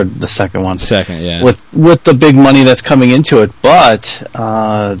that, or the second one. Second, yeah. With the big money that's coming into it, but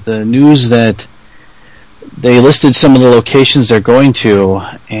the news that they listed some of the locations they're going to,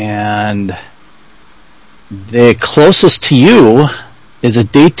 and the closest to you is a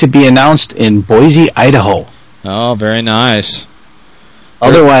date to be announced in Boise, Idaho. Oh, very nice.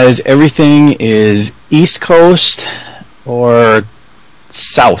 Otherwise, everything is East Coast or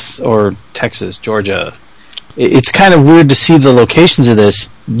South or Texas, Georgia. It's kind of weird to see the locations of this.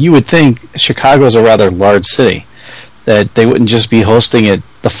 You would think Chicago's a rather large city, that they wouldn't just be hosting it,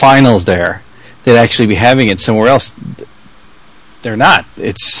 the finals there. They'd actually be having it somewhere else. They're not.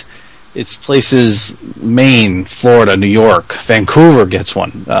 It's places, Maine, Florida, New York, Vancouver gets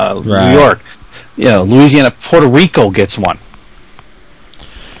one, New York, Louisiana, Puerto Rico gets one.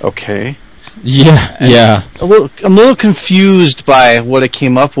 Okay. Yeah. I'm a little confused by what it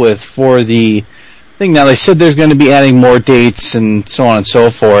came up with for the thing. Now, they said there's going to be adding more dates and so on and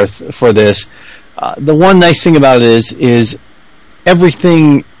so forth for this. The one nice thing about it is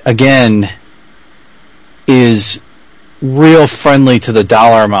everything, again, is real friendly to the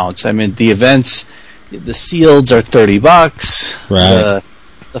dollar amounts. I mean, the events, the sealeds are $30. Right.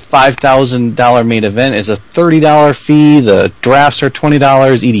 The $5,000 main event is a $30 fee. The drafts are $20.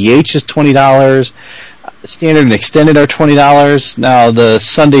 EDH is $20. Standard and extended are $20. Now, the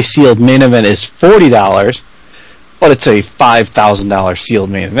Sunday sealed main event is $40, but it's a $5,000 sealed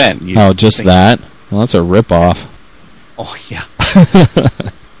main event. Just that? Well, that's a ripoff. Oh, yeah.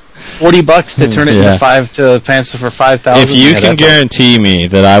 $40 to turn it into Panzer for $5,000. If you can guarantee me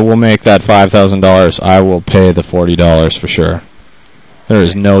that I will make that $5,000, I will pay the $40 for sure. There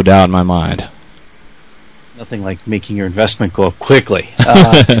is no doubt in my mind. Nothing like making your investment go up quickly.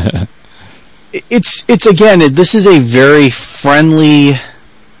 It's again, this is a very friendly,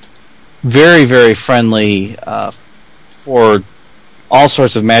 very, very friendly for all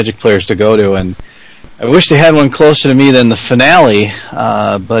sorts of Magic players to go to, and I wish they had one closer to me than the finale,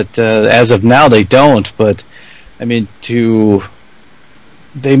 but as of now they don't. But I mean,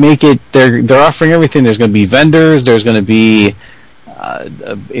 they make it. They're offering everything. There's going to be vendors. There's going to be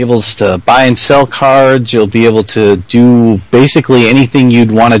able to buy and sell cards. You'll be able to do basically anything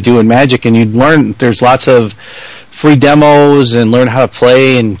you'd want to do in Magic, and you'd learn. There's lots of free demos and learn how to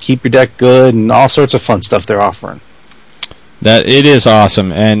play and keep your deck good and all sorts of fun stuff they're offering. That it is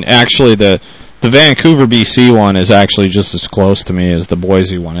awesome, and actually the Vancouver, BC one is actually just as close to me as the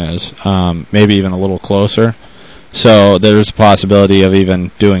Boise one is, maybe even a little closer. So there's a possibility of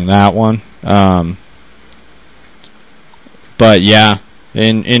even doing that one. But yeah,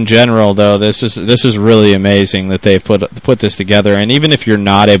 in general though, this is really amazing that they've put this together. And even if you're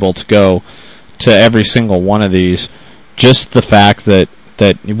not able to go to every single one of these, just the fact that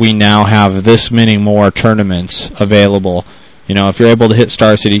we now have this many more tournaments available. You know, if you're able to hit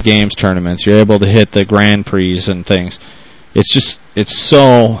Star City Games tournaments, you're able to hit the Grand Prix and things. It's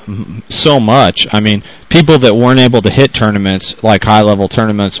so much. I mean, people that weren't able to hit tournaments, like high-level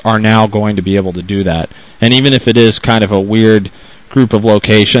tournaments, are now going to be able to do that. And even if it is kind of a weird group of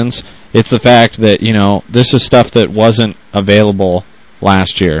locations, it's the fact that, you know, this is stuff that wasn't available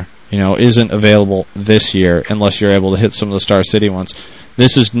last year. You know, isn't available this year unless you're able to hit some of the Star City ones.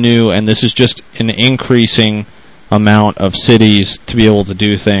 This is new, and this is just an increasing amount of cities to be able to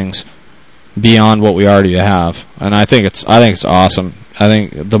do things beyond what we already have, and I think it's awesome. I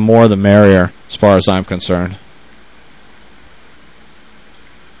think the more the merrier, as far as I'm concerned.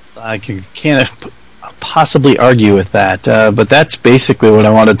 I can't possibly argue with that, but that's basically what I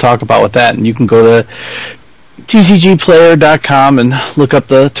want to talk about with that. And you can go to tcgplayer.com and look up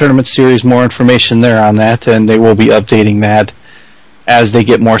the tournament series, more information there on that, and they will be updating that as they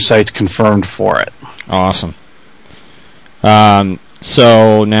get more sites confirmed for it. Awesome.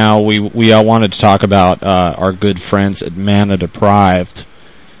 So now we all wanted to talk about our good friends at Mana Deprived.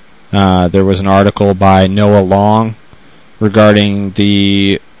 There was an article by Noah Long regarding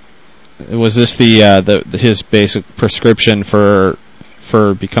his basic prescription for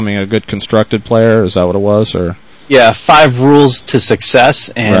becoming a good constructed player? Is that what it was? Or yeah, 5 rules to success,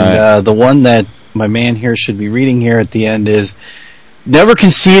 and right. The one that my man here should be reading here at the end is never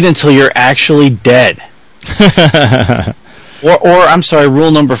concede until you're actually dead. Or I'm sorry,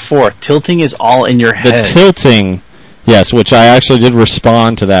 rule number 4, tilting is all in your head. The tilting, yes, which I actually did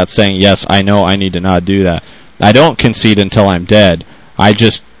respond to that, saying, yes, I know I need to not do that. I don't concede until I'm dead. I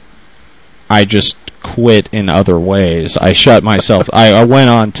just quit in other ways. I shut myself. I went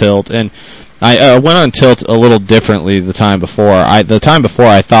on tilt, and I went on tilt a little differently the time before. The time before,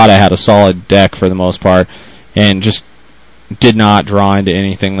 I thought I had a solid deck for the most part, and just did not draw into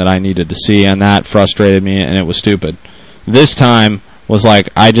anything that I needed to see, and that frustrated me, and it was stupid. This time was like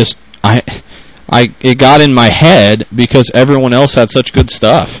it got in my head because everyone else had such good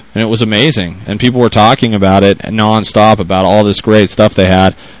stuff, and it was amazing, and people were talking about it nonstop about all this great stuff they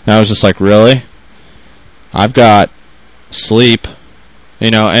had, and I was just like, really? I've got sleep, you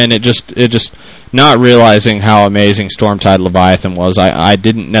know, and it just not realizing how amazing Stormtide Leviathan was. I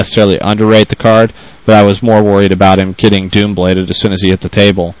didn't necessarily underrate the card, but I was more worried about him getting Doombladed as soon as he hit the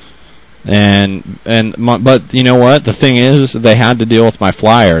table. But you know what? The thing is, they had to deal with my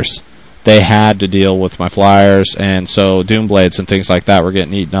flyers. And so Doomblades and things like that were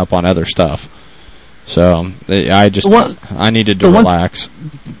getting eaten up on other stuff. So I needed to relax.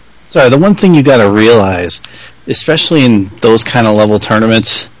 Sorry, the one thing you got to realize, especially in those kind of level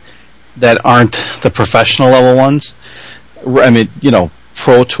tournaments that aren't the professional level ones, I mean, you know,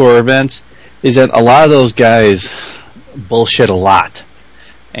 pro tour events, is that a lot of those guys bullshit a lot.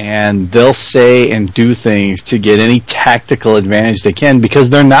 and they'll say and do things to get any tactical advantage they can because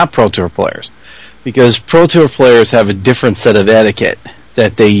they're not Pro Tour players. Because Pro Tour players have a different set of etiquette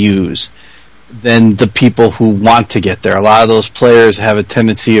that they use than the people who want to get there. A lot of those players have a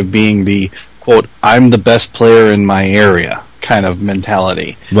tendency of being the, quote, I'm the best player in my area kind of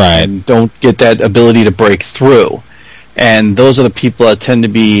mentality. Right. And don't get that ability to break through. And those are the people that tend to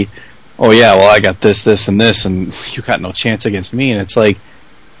be, oh yeah, well I got this, this, and this, and you got no chance against me. And it's like,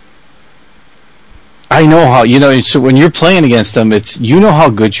 I know how, so when you're playing against them, it's, you know how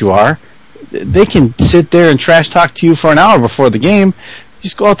good you are. They can sit there and trash talk to you for an hour before the game.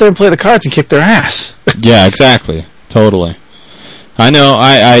 Just go out there and play the cards and kick their ass. Yeah, exactly. Totally. I know.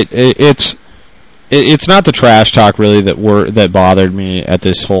 It's not the trash talk really that bothered me at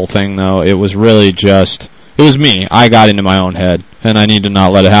this whole thing though. It was really just it was me. I got into my own head, and I need to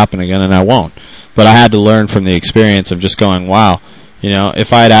not let it happen again, and I won't. But I had to learn from the experience of just going, wow,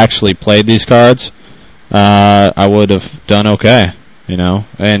 if I had actually played these cards, I would have done okay,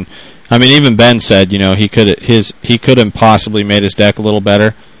 And I mean, even Ben said, he could have possibly made his deck a little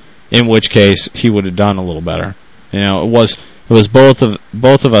better, in which case he would have done a little better. It was both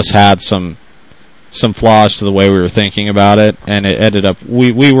of us had some flaws to the way we were thinking about it, and it ended up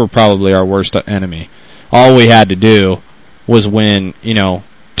we were probably our worst enemy. All we had to do was win,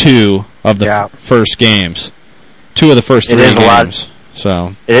 two of the first games, two of the first three games.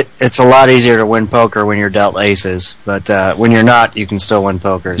 So it's a lot easier to win poker when you're dealt aces, but when you're not, you can still win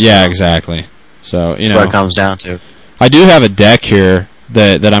poker. Yeah, exactly. So that's what it comes down to. I do have a deck here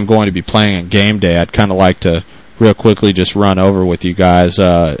that I'm going to be playing on game day. I'd kind of like to real quickly just run over with you guys,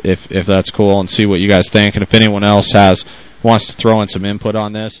 if that's cool, and see what you guys think, and if anyone else wants to throw in some input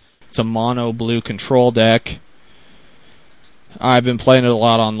on this. It's a mono blue control deck. I've been playing it a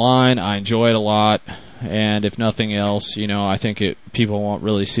lot online. I enjoy it a lot. And if nothing else, I think people won't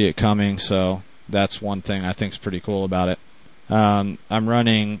really see it coming, so that's one thing I think is pretty cool about it. I'm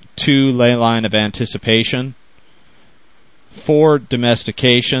running 2 Leyline of Anticipation, 4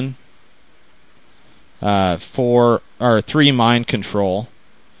 Domestication, 3 Mind Control,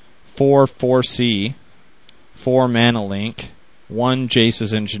 4 4C, 4 Mana Link, 1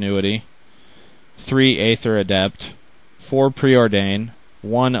 Jace's Ingenuity, 3 Aether Adept, 4 Preordain,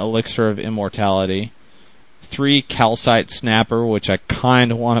 1 Elixir of Immortality, 3 Calcite Snapper, which I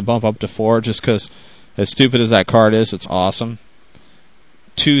kind of want to bump up to 4, just because, as stupid as that card is, it's awesome.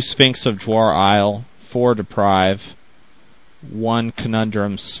 2 Sphinx of Dwar Isle, 4 Deprive, 1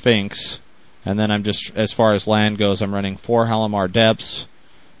 Conundrum Sphinx, and then I'm just, as far as land goes, I'm running 4 Halimar Depths,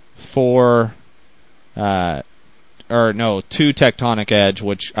 2 Tectonic Edge,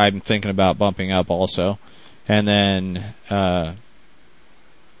 which I'm thinking about bumping up also, and then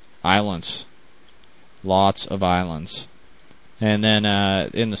Islands. Lots of islands. And then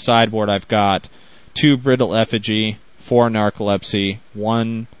in the sideboard I've got 2 Brittle Effigy, 4 Narcolepsy,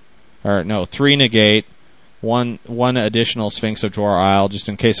 3 Negate, one additional Sphinx of Dwar Isle, just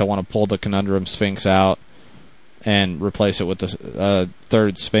in case I want to pull the Conundrum Sphinx out and replace it with the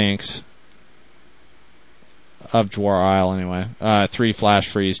 3rd Sphinx of Dwar Isle anyway. 3 Flash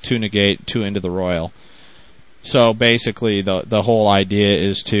Freeze, 2 Negate, 2 Into the Royal. So basically the whole idea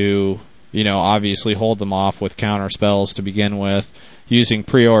is to obviously hold them off with counter spells to begin with, using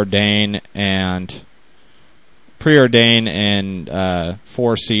Preordain and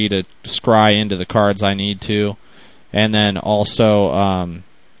 4C to scry into the cards I need to, and then also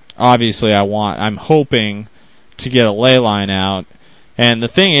obviously I'm hoping to get a Leyline out. And the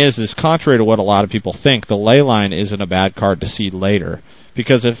thing is contrary to what a lot of people think, the Leyline isn't a bad card to seed later,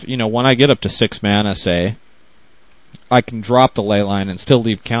 because if when I get up to 6 mana, say, I can drop the Leyline and still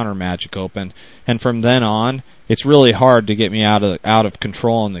leave counter magic open, and from then on, it's really hard to get me out of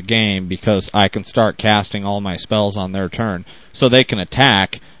control in the game, because I can start casting all my spells on their turn, so they can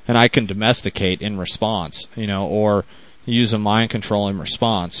attack and I can domesticate in response, or use a mind control in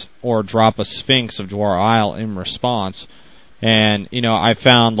response, or drop a Sphinx of Dwar Isle in response. And I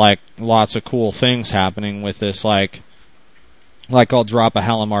found lots of cool things happening with this, like I'll drop a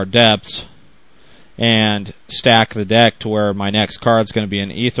Halimar Depths and stack the deck to where my next card's going to be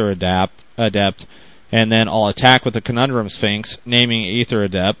an Aether Adept, and then I'll attack with the Conundrum Sphinx, naming Aether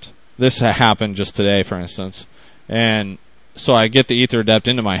Adept. This happened just today, for instance. And so I get the Aether Adept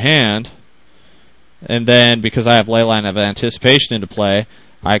into my hand, and then because I have Leyline of Anticipation into play,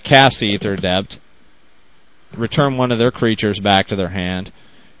 I cast the Aether Adept, return one of their creatures back to their hand,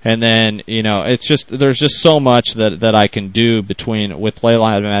 and then it's just there's just so much that I can do with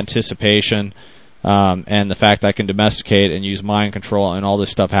Leyline of Anticipation. And the fact I can domesticate and use mind control, and all this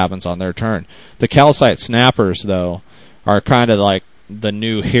stuff happens on their turn. The Calcite Snappers, though, are kind of like the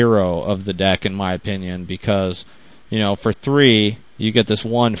new hero of the deck, in my opinion, because, for 3, you get this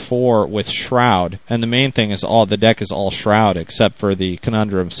 1/4 with Shroud, and the main thing is the deck is all Shroud except for the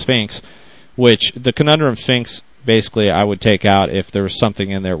Conundrum Sphinx, which the Conundrum Sphinx, basically, I would take out if there was something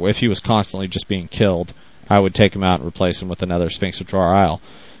in there. If he was constantly just being killed, I would take him out and replace him with another Sphinx of Draw Isle.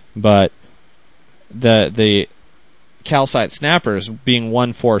 But the Calcite Snappers being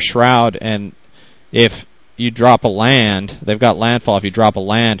 1/4 Shroud, and if you drop a land, they've got landfall. If you drop a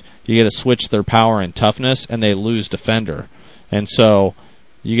land, you get to switch their power and toughness, and they lose Defender. And so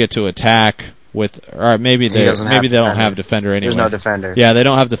you get to attack with, or maybe they don't have Defender anyway. There's no Defender. Yeah, they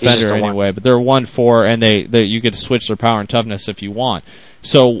don't have Defender anyway, but they're 1/4, and you get to switch their power and toughness if you want.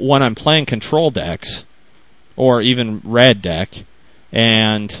 So when I'm playing control decks, or even red deck,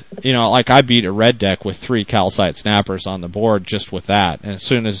 and, I beat a red deck with 3 Calcite Snappers on the board just with that. And as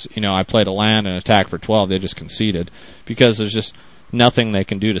soon as, I played a land and attacked for 12, they just conceded. Because there's just nothing they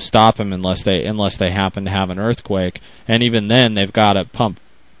can do to stop him unless they happen to have an Earthquake. And even then, they've got to pump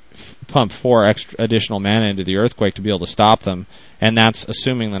 4 additional mana into the Earthquake to be able to stop them. And that's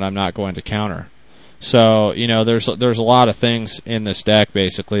assuming that I'm not going to counter. So, there's a lot of things in this deck,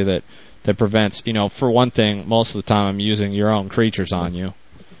 basically, that prevents, for one thing, most of the time I'm using your own creatures on you.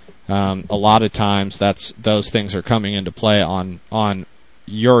 A lot of times those things are coming into play on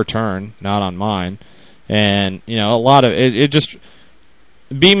your turn, not on mine. And, a lot of it just,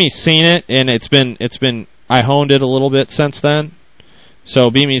 Beamy's seen it, and it's been I honed it a little bit since then.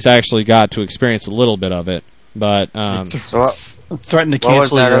 So Beamy's actually got to experience a little bit of it. But threaten to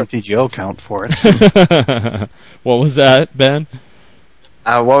cancel your MTGO account for it. What was that, Ben?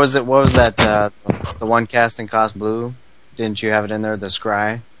 What was it? What was that? The one casting cost blue? Didn't you have it in there? The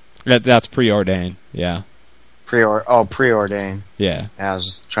Scry. That's preordained. Yeah. Preordained. Yeah. I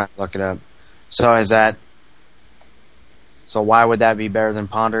was trying to look it up. So is that? So why would that be better than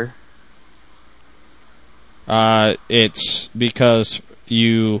Ponder? It's because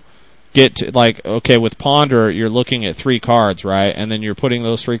you get to, with Ponder, you're looking at 3 cards, right? And then you're putting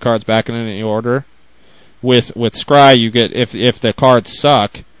those 3 cards back in any order. With Scry, you get, if the cards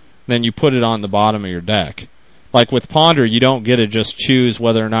suck, then you put it on the bottom of your deck. Like with Ponder, you don't get to just choose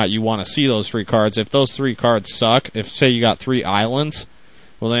whether or not you want to see those 3 cards. If those 3 cards suck, if say you got 3 islands,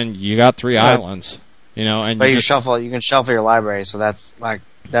 well then you got 3 islands. And but you can shuffle your library, so that's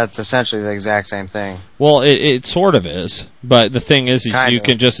essentially the exact same thing. Well, it sort of is, but the thing is you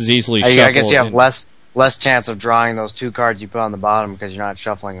can just as easily shuffle. I guess you have less chance of drawing those 2 cards you put on the bottom because you're not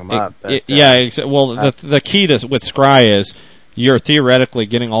shuffling them up. But, the key with Scry is you're theoretically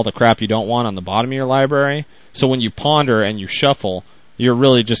getting all the crap you don't want on the bottom of your library. So when you Ponder and you shuffle, you're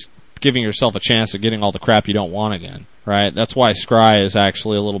really just giving yourself a chance of getting all the crap you don't want again, right? That's why Scry is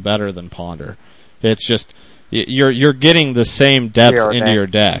actually a little better than Ponder. It's just you're getting the same depth into your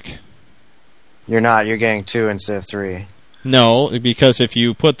deck. You're not. You're getting 2 instead of 3. No, because if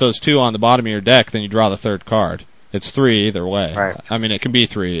you put those 2 on the bottom of your deck, then you draw the 3rd card. It's 3 either way. Right. I mean, it can be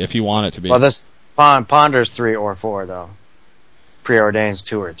 3 if you want it to be. Well, this Ponder's 3 or 4 though. Preordain's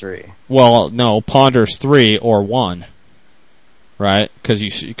 2 or 3. Well, no, Ponder's 3 or 1. Right? Because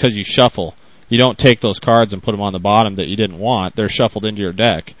you shuffle. You don't take those cards and put them on the bottom that you didn't want. They're shuffled into your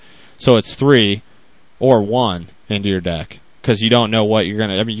deck. So it's 3 or 1 into your deck. Because you don't know what you're going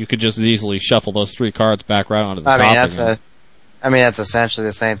to... I mean, you could just as easily shuffle those 3 cards back right onto the top again. That's essentially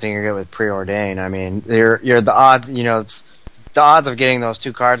the same thing you get with Preordain. I mean, you're the odds, the odds of getting those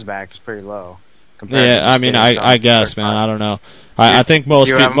 2 cards back is pretty low. Yeah, I mean, I guess, man, I don't know. I think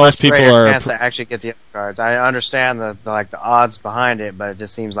most people are chance to actually get the other cards. I understand the odds behind it, but it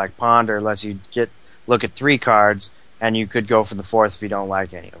just seems like Ponder lets you look at 3 cards, and you could go for the 4th if you don't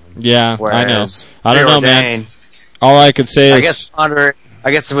like any of them. Yeah, I know. I don't know, man. All All I could say is... I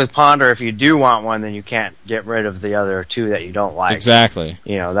guess with Ponder, if you do want one, then you can't get rid of the other two that you don't like. Exactly.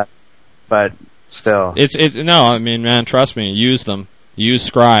 You know, that's... But still... No, I mean, man, trust me. Use them. Use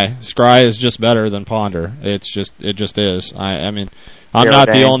Scry. Scry is just better than Ponder. It just is. I mean, I'm not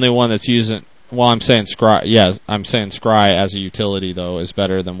the only one that's using... Well, I'm saying Scry. Yeah, I'm saying Scry as a utility though is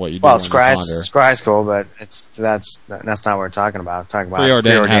better than what you do on Ponder. Scry's cool, but that's not what we're talking about. We're talking about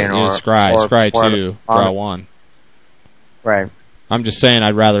Preordain is Scry. Scry 2, draw 1. Right. I'm just saying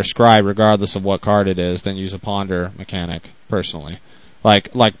I'd rather Scry regardless of what card it is than use a Ponder mechanic personally.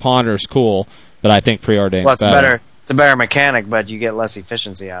 Like Ponder's cool, but I think Preordain's better. It's a better mechanic, but you get less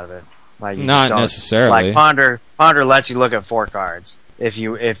efficiency out of it. Like not necessarily. Like Ponder lets you look at 4 cards.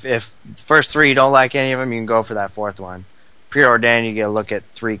 If first 3 you don't like any of them, you can go for that 4th one. Preordained, you get to look at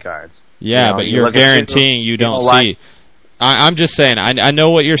 3 cards. Yeah, but you're guaranteeing you don't see. I'm just saying. I know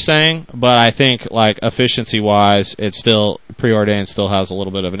what you're saying, but I think like efficiency-wise, it's still preordained still has a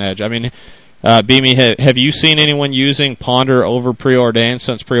little bit of an edge. I mean, Beamy, have you seen anyone using Ponder over preordained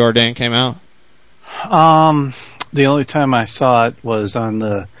since preordained came out? The only time I saw it was on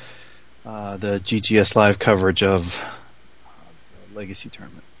the GGS live coverage of the Legacy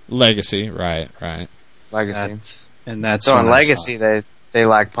tournament. Legacy, right. Legacy. That's so when in I Legacy they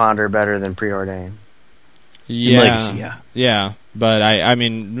like Ponder better than preordained. Yeah, Legacy, yeah. But I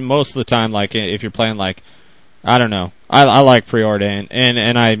mean, most of the time, like if you're playing, like I don't know, I like preordained,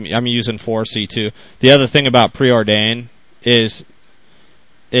 and I'm using 4C too. The other thing about preordained is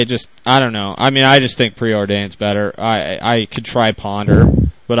it just I don't know. I mean, I just think preordained's better. I could try Ponder,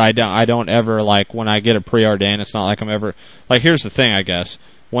 but I don't ever like when I get a preordained. It's not like I'm ever like. Here's the thing, I guess.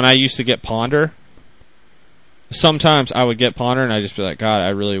 When I used to get Ponder, sometimes I would get Ponder and I'd just be like, God, I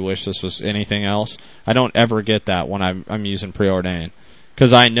really wish this was anything else. I don't ever get that when I'm using preordained.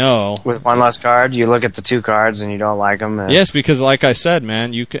 Because I know... With one less card, you look at the 2 cards and you don't like them. Yes, because like I said,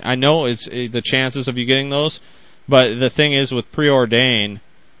 man, I know it's the chances of you getting those, but the thing is with preordained,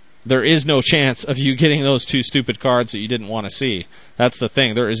 there is no chance of you getting those 2 stupid cards that you didn't want to see. That's the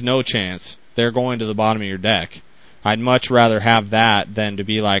thing. There is no chance. They're going to the bottom of your deck. I'd much rather have that than to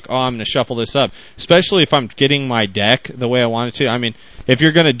be like, oh, I'm going to shuffle this up. Especially if I'm getting my deck the way I want it to. I mean, if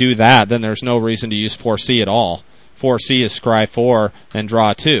you're going to do that, then there's no reason to use 4C at all. 4C is scry 4 and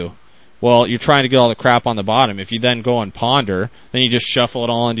draw 2. Well, you're trying to get all the crap on the bottom. If you then go and ponder, then you just shuffle it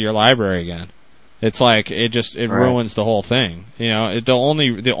all into your library again. It's like it ruins the whole thing. You know,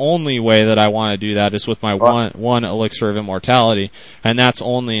 the only way that I want to do that is with my one elixir of immortality, and that's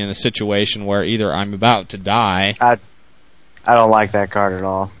only in a situation where either I'm about to die. I don't like that card at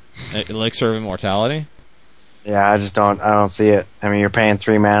all. Elixir of immortality? Yeah, I don't see it. I mean, you're paying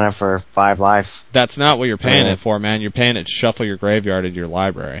 3 mana for 5 life. That's not what you're paying it for, man. You're paying it to shuffle your graveyard into your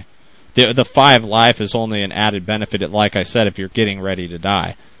library. The 5 life is only an added benefit, like I said, if you're getting ready to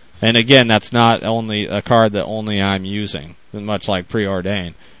die. And again, that's not only a card that only I'm using, much like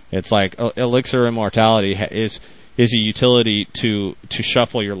preordained. It's like Elixir Immortality is a utility to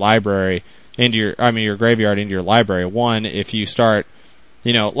shuffle your library into your graveyard into your library. One, if you start,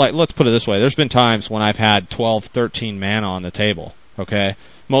 like let's put it this way: there's been times when I've had 12, 13 mana on the table. Okay,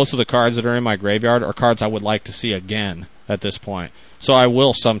 most of the cards that are in my graveyard are cards I would like to see again at this point. So I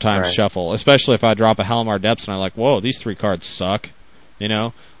will sometimes shuffle, especially if I drop a Halimar Depths and I'm like, whoa, these 3 cards suck.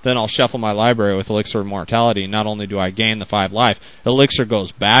 Then I'll shuffle my library with Elixir of Immortality. Not only do I gain the 5 life, Elixir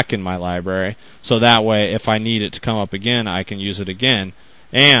goes back in my library, so that way if I need it to come up again, I can use it again.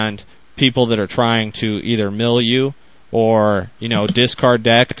 And people that are trying to either mill you or discard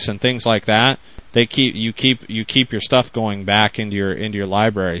decks and things like that, you keep your stuff going back into your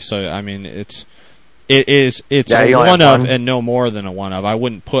library. So I mean, it's a one of and no more than a one of. I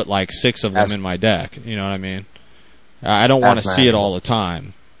wouldn't put like 6 of them in my deck. You know what I mean? I don't want to see it all the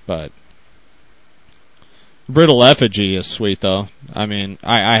time, but Brittle Effigy is sweet though. I mean,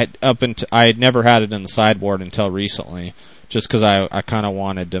 I had never had it in the sideboard until recently, just because I kind of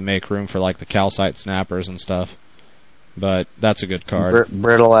wanted to make room for like the calcite snappers and stuff. But that's a good card.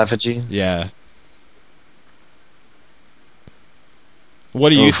 Brittle Effigy. Yeah. What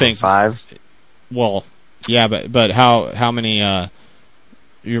do you think? 5. Well, yeah, but how many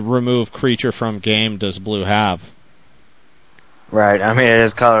you remove creature from game does blue have? Right, I mean it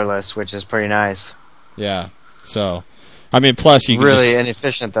is colorless, which is pretty nice. Yeah, so I mean, plus you can really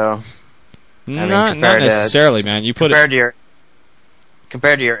inefficient though. Not necessarily, man. You put it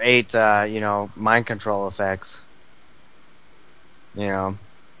compared to your 8, mind control effects. I don't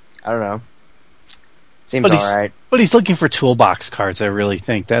know. Seems alright. But he's looking for toolbox cards. I really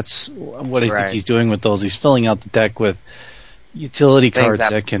think that's what I think he's doing with those. He's filling out the deck with utility cards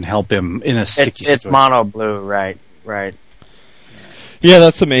that can help him in a sticky situation. It's mono blue, right? Yeah,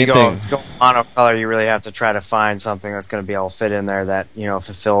 that's the main thing. Go monocolor, you really have to try to find something that's going to be able to fit in there that,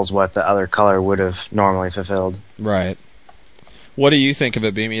 fulfills what the other color would have normally fulfilled. Right. What do you think of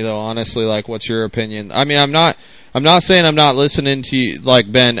it, Beamy, though, honestly? Like, what's your opinion? I mean, I'm not saying I'm not listening to you,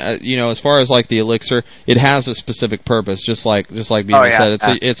 like, Ben, as far as, like, the elixir, it has a specific purpose, just like Beamy said.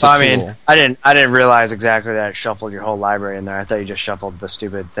 It's a tool. I didn't realize exactly that it shuffled your whole library in there. I thought you just shuffled the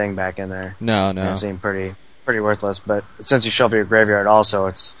stupid thing back in there. No. It seemed pretty worthless, but since you shuffle your graveyard also,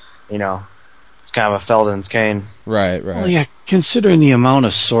 it's it's kind of a Felden's cane. Right. Well, yeah, considering the amount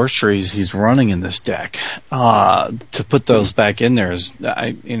of sorceries he's running in this deck, to put those back in there is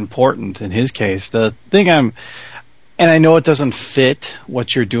important in his case. The thing and I know it doesn't fit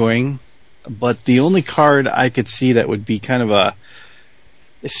what you're doing, but the only card I could see that would be kind of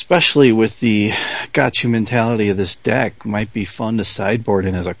especially with the got you mentality of this deck, might be fun to sideboard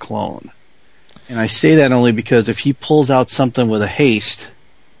in as a clone. And I say that only because if he pulls out something with a haste,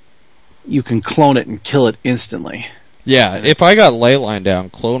 you can clone it and kill it instantly. Yeah, if I got Leyline down,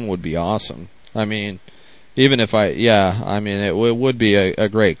 clone would be awesome. I mean, even if it would be a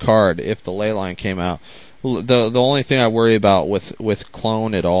great card if the Leyline came out. The only thing I worry about with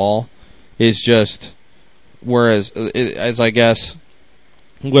clone at all is just, as I guess,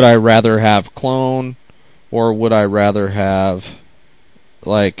 would I rather have clone, or would I rather have,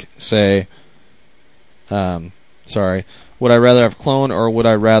 like, say, would I rather have clone, or would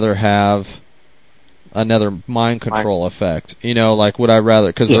I rather have another mind control effect? You know, like, would I rather,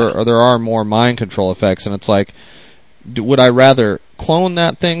 because there are more mind control effects, and it's like, would I rather clone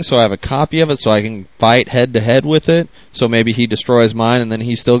that thing so I have a copy of it so I can fight head to head with it, so maybe he destroys mine and then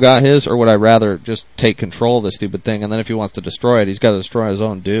he still got his, or would I rather just take control of this stupid thing, and then if he wants to destroy it, he's got to destroy his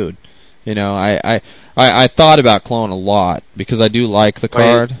own dude? You know, I thought about clone a lot because I do like the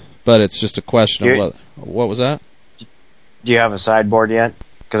card, but it's just a question of what was that? Do you have a sideboard yet?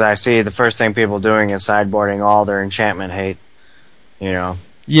 Because I see the first thing people doing is sideboarding all their enchantment hate. You know.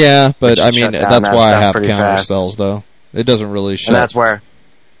 Yeah, but I mean that's why I have counter spells though. It doesn't really shut. And that's where,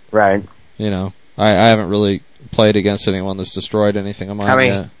 right? You know, I haven't really played against anyone that's destroyed anything of mine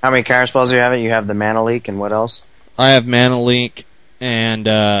yet. How many counter spells do you have? You have the Mana Leak and what else? I have Mana Leak and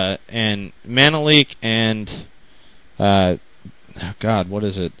Mana Leak and what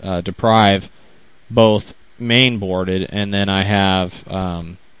is it? Deprive, both main boarded, and then I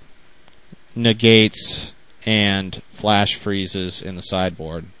have negates and flash freezes in the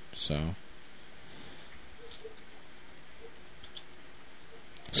sideboard. So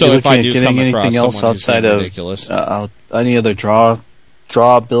if I do come across anything else outside of ridiculous, any other draw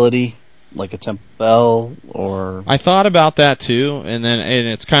ability, like a temp bell, or I thought about that too, and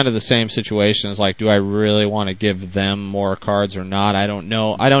it's kind of the same situation as like, do I really want to give them more cards or not? I don't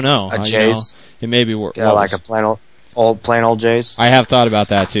know. A Jace. It may be like a plain old Jace. I have thought about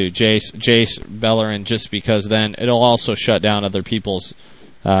that too. Jace, Bellerin, just because then it'll also shut down other people's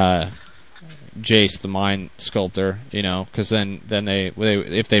Jace, the Mind Sculptor, you know, because then they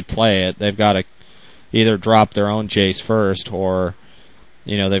if they play it, they've got to either drop their own Jace first, or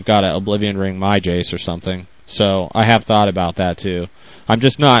you know, they've got to Oblivion Ring my Jace or something. So I have thought about that too. I'm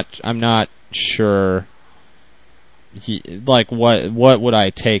not sure. Like what would I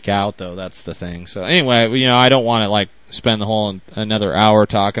take out though? That's the thing. So anyway, you know, I don't want to like spend the whole another hour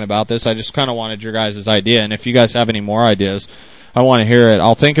talking about this. I just kind of wanted your guys' idea, and if you guys have any more ideas, I want to hear it.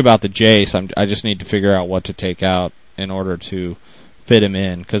 I'll think about the Jace. I just need to figure out what to take out in order to fit him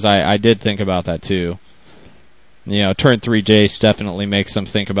in, because I did think about that too. You know, turn 3 Jace definitely makes them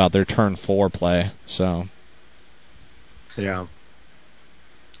think about their turn 4 play. So yeah.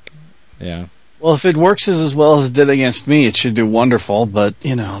 Well, if it works as well as it did against me, it should do wonderful. But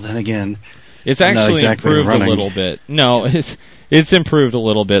you know, then again, it's actually improved a little bit. No, it's improved a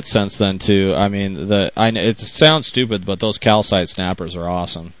little bit since then too. I mean, it sounds stupid, but those calcite snappers are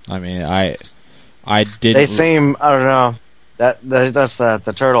awesome. I mean, I didn't. They seem, I don't know. That's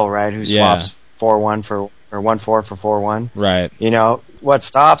the turtle, right? Who swaps 4/1 for or 1/4 for 4/1. Right. You know what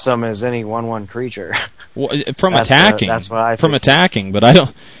stops them is any 1/1 creature. Well, from attacking. That's what I think. From attacking, but I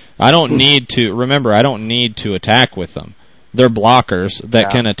don't need to. Remember, I don't need to attack with them. They're blockers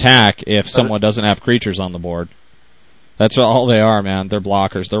that can attack if someone doesn't have creatures on the board. That's all they are, man. They're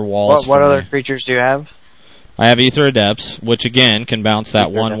blockers. They're walls. What other creatures do you have? I have Ether Adepts, which again can bounce that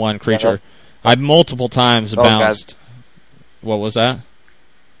 1/1 creature. I've multiple times bounced. What was that?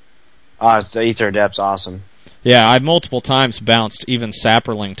 It's the Ether Adept's awesome. Yeah, I've multiple times bounced even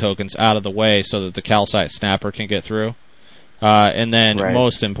Sapperling tokens out of the way so that the Calcite Snapper can get through. And then,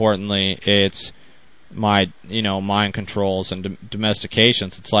 most importantly, it's my, mind controls and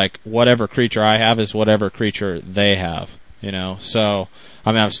domestications. It's like whatever creature I have is whatever creature they have. So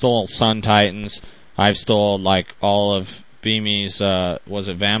I mean, I've stolen Sun Titans. I've stolen like all of Beamy's. Was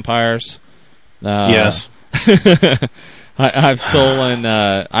it vampires? Yes. I've stolen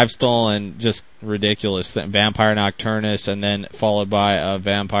just ridiculous Vampire Nocturnus, and then followed by a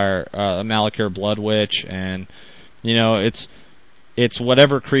vampire, a Malakir Blood Witch, and it's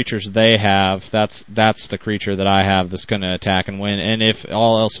whatever creatures they have. That's the creature that I have that's going to attack and win. And if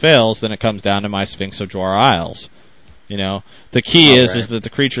all else fails, then it comes down to my Sphinx of Jor Isles. The key is that the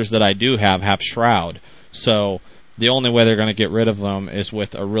creatures that I do have Shroud. So the only way they're going to get rid of them is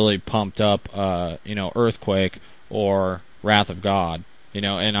with a really pumped up, Earthquake or Wrath of God.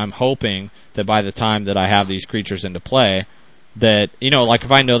 And I'm hoping that by the time that I have these creatures into play, that, like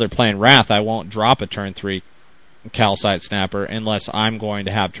if I know they're playing Wrath, I won't drop a turn 3 Calcite Snapper unless I'm going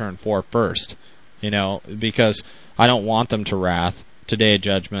to have turn 4 first, because I don't want them to Wrath, to Day of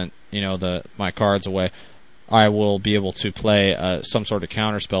Judgment, my cards away. I will be able to play some sort of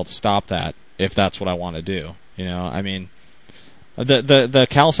counterspell to stop that if that's what I want to do. The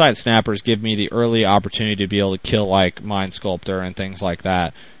Calcite Snappers give me the early opportunity to be able to kill like Mind Sculptor and things like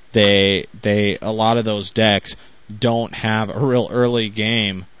that. A lot of those decks don't have a real early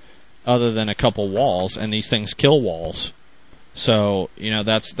game other than a couple walls, and these things kill walls. So,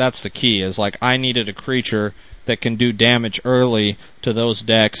 that's the key, is like I needed a creature that can do damage early to those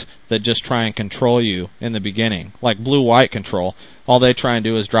decks that just try and control you in the beginning. Like blue-white control. All they try and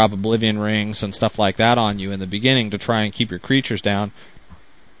do is drop Oblivion Rings and stuff like that on you in the beginning to try and keep your creatures down.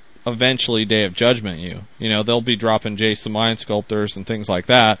 Eventually, Day of Judgment you. They'll be dropping Jace the Mind Sculptors and things like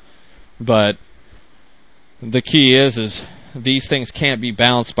that. But the key is these things can't be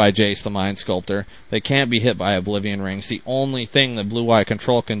bounced by Jace the Mind Sculptor. They can't be hit by Oblivion Rings. The only thing that blue-white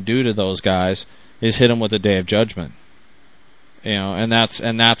control can do to those guys is hit them with a Day of Judgment. And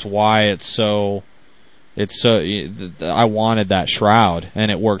that's why it's so. I wanted that Shroud,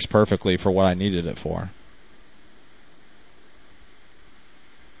 and it works perfectly for what I needed it for.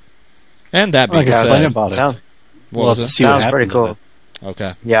 And that being said, about it. Sounds pretty cool.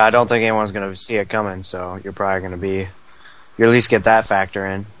 Okay. Yeah, I don't think anyone's going to see it coming, so you're probably going to you at least get that factor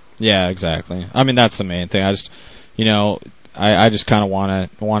in. Yeah, exactly. I mean, that's the main thing. I just, I just kind of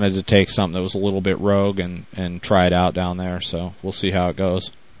wanted to take something that was a little bit rogue and try it out down there. So we'll see how it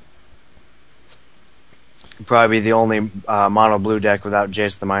goes. Probably the only mono blue deck without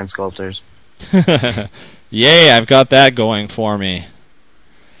Jace the Mind Sculptors. Yay! I've got that going for me.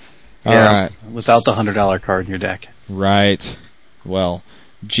 All right. Without the $100 card in your deck. Right. Well,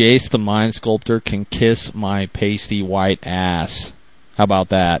 Jace the Mind Sculptor can kiss my pasty white ass. How about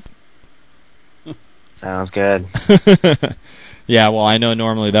that? Sounds good. Yeah, well, I know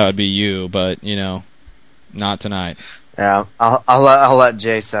normally that would be you, but, not tonight. Yeah, I'll let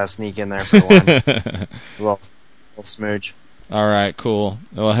Jace sneak in there for one. little smooch. All right, cool.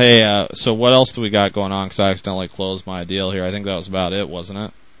 Well, hey, so what else do we got going on? Because I accidentally closed my deal here. I think that was about it, wasn't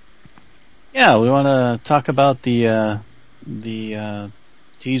it? Yeah, we want to talk about the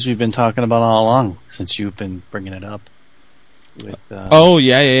teas we've been talking about all along since you've been bringing it up. Oh,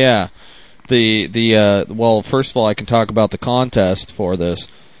 yeah. Well, first of all, I can talk about the contest for this.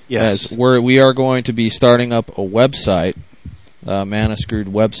 Yes. As we are going to be starting up a website, a Mana Screwed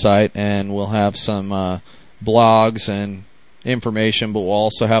website, and we'll have some blogs and information, but we'll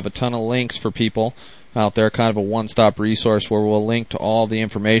also have a ton of links for people out there, kind of a one-stop resource where we'll link to all the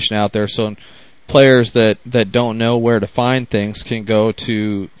information out there. So players that don't know where to find things can go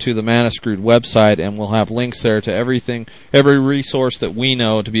to the Mana Screwed website, and we'll have links there to everything, every resource that we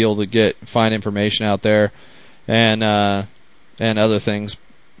know to be able to find information out there, and other things,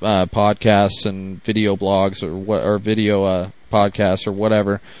 podcasts and video blogs or video podcasts or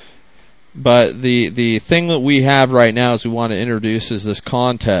whatever. But the thing that we have right now is we want to introduce is this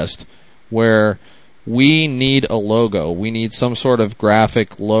contest where we need a logo. We need some sort of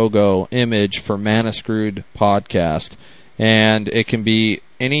graphic logo image for Mana Screwed Podcast. And it can be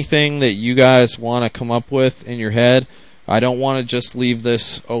anything that you guys want to come up with in your head. I don't want to just leave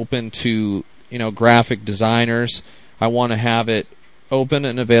this open to, graphic designers. I want to have it open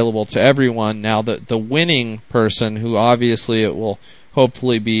and available to everyone. Now, the winning person, who obviously it will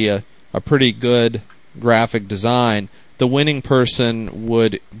hopefully be a pretty good graphic design, the winning person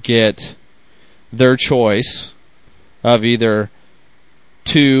would get their choice of either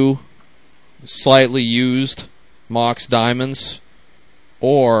 2 slightly used Mox Diamonds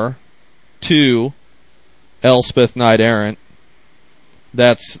or 2 Elspeth Knight Errant.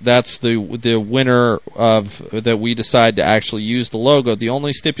 That's the winner of that we decide to actually use the logo. The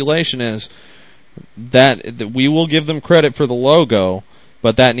only stipulation is that we will give them credit for the logo,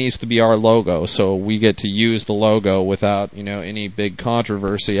 but that needs to be our logo, so we get to use the logo without any big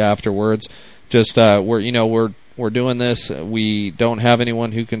controversy afterwards. Just we're doing this. We don't have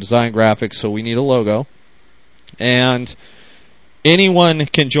anyone who can design graphics, so we need a logo. And anyone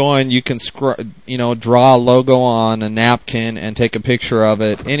can join. You can draw a logo on a napkin and take a picture of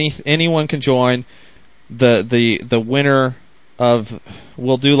it. Anyone can join. The winner of,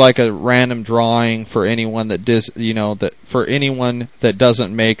 we'll do like a random drawing for anyone that for anyone that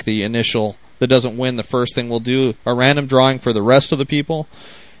doesn't make the initial, that doesn't win the first thing. We'll do a random drawing for the rest of the people,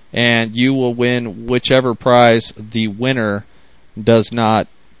 and you will win whichever prize the winner does not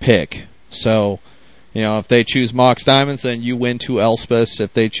pick. So, if they choose Mox Diamonds, then you win 2 Elspeths.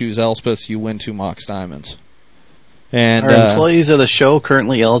 If they choose Elspeths, you win 2 Mox Diamonds. And Are employees of the show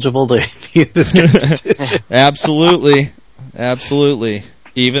currently eligible to be in this competition? Absolutely.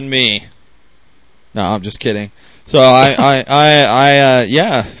 Even me. No, I'm just kidding. So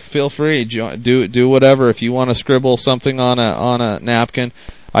yeah, feel free. Do whatever. If you want to scribble something on a napkin,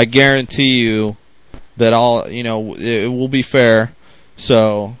 I guarantee you that it will be fair.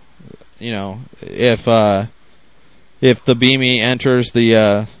 So, if the Beamy enters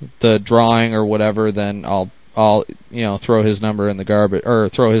the drawing or whatever, then I'll throw his number in the garbage, or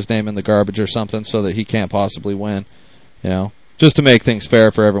throw his name in the garbage or something, so that he can't possibly win. Just to make things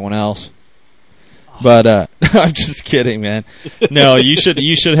fair for everyone else. But I'm just kidding, man. No, you should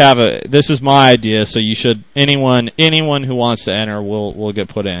have this is my idea, so you should anyone who wants to enter will get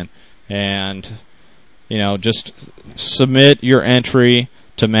put in. And just submit your entry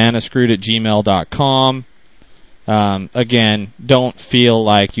to manascrewed@gmail.com. Again, don't feel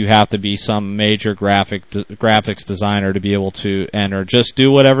like you have to be some major graphics designer to be able to enter. Just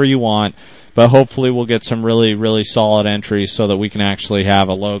do whatever you want, but hopefully we'll get some really, really solid entries so that we can actually have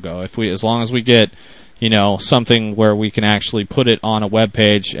a logo. As long as we get, something where we can actually put it on a web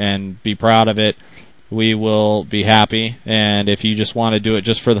page and be proud of it, we will be happy. And if you just want to do it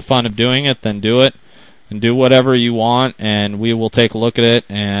just for the fun of doing it, then do it. And do whatever you want, and we will take a look at it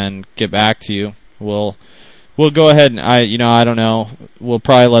and get back to you. We'll go ahead and I don't know. We'll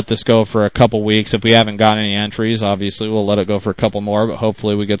probably let this go for a couple weeks. If we haven't got any entries, obviously we'll let it go for a couple more. But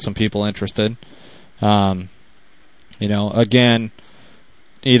hopefully we get some people interested. Again,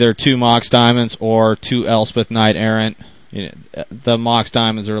 either 2 Mox Diamonds or 2 Elspeth Knight Errant. The Mox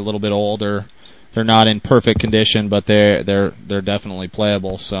Diamonds are a little bit older. They're not in perfect condition, but they're definitely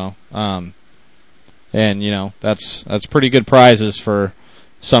playable. So, that's pretty good prizes for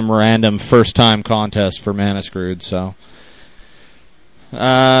some random first-time contest for Mana Screwed. So,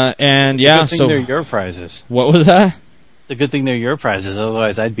 and yeah, it's a good thing they're your prizes. What was that? It's a good thing they're your prizes.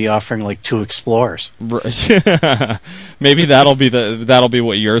 Otherwise, I'd be offering like 2 Explorers. Maybe that'll be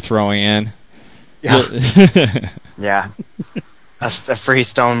what you're throwing in. Yeah. Yeah. A free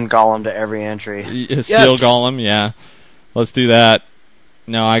stone golem to every entry. A steel golem, yeah. Let's do that.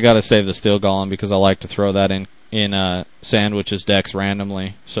 No, I gotta save the steel golem because I like to throw that in Sandwich's decks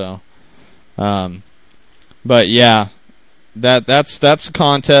randomly. So, but yeah, that's a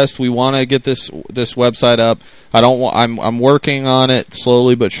contest. We want to get this website up. I'm working on it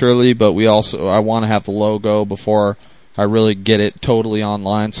slowly but surely. But I want to have the logo before I really get it totally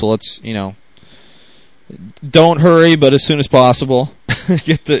online. So let's don't hurry, but as soon as possible,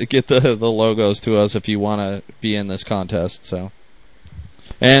 get the logos to us if you want to be in this contest. So.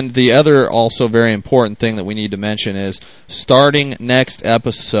 And the other also very important thing that we need to mention is starting next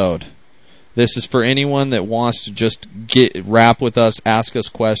episode. This is for anyone that wants to just rap with us, ask us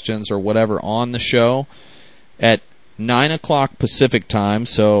questions or whatever on the show at 9 o'clock Pacific time.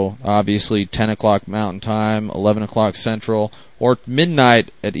 So obviously 10 o'clock Mountain Time, 11 o'clock Central, or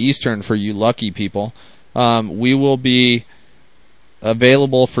midnight at Eastern for you lucky people. We will be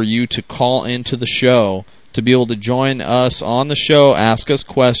available for you to call into the show to be able to join us on the show, ask us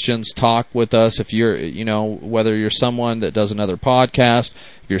questions, talk with us. If you're, whether you're someone that does another podcast,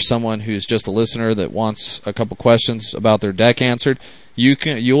 if you're someone who's just a listener that wants a couple questions about their deck answered, you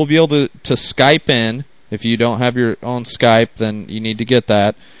will be able to Skype in. If you don't have your own Skype, then you need to get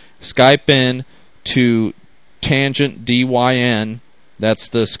that. Skype in to Tangent DYN. That's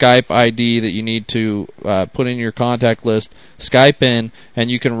the Skype ID that you need to put in your contact list. Skype in,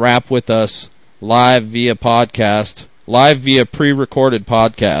 and you can rap with us live via pre-recorded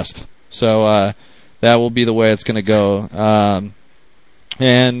podcast. So that will be the way it's going to go.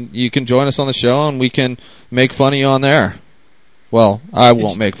 And you can join us on the show, and we can make fun of you on there. Well, I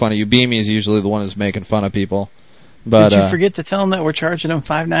won't make fun of you. Beamy is usually the one who's making fun of people. But, did you forget to tell them that we're charging them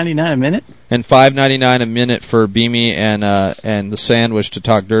 $5.99 a minute? And $5.99 a minute for Beamy and the Sandwich to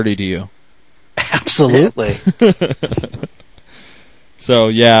talk dirty to you. Absolutely. So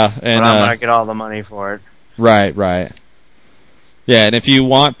yeah, and but I'm gonna get all the money for it. Right. Yeah, and if you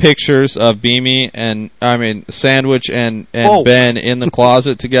want pictures of Beamy Sandwich and Ben in the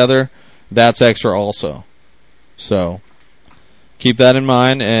closet together, that's extra also. So keep that in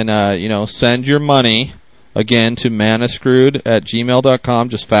mind, and send your money again to manascrewed@gmail.com.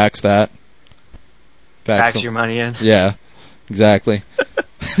 Just fax that. Fax your money in. Yeah, exactly.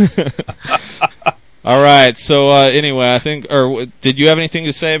 All right. So anyway, I think, or did you have anything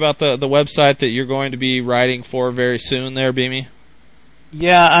to say about the website that you're going to be writing for very soon, there, Beamy?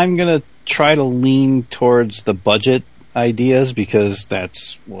 Yeah, I'm gonna try to lean towards the budget ideas because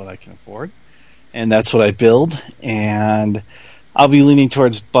that's what I can afford, and that's what I build. And I'll be leaning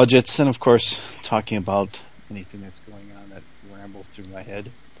towards budgets, and of course, talking about anything that's going on that rambles through my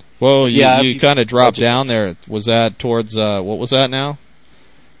head. Well, you kind of dropped budget down decks. there. Was that towards, what was that now?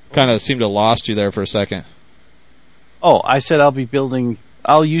 Kind of seemed to have lost you there for a second. Oh, I said I'll be building.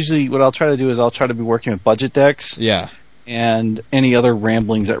 What I'll try to do is I'll try to be working with budget decks. Yeah. And any other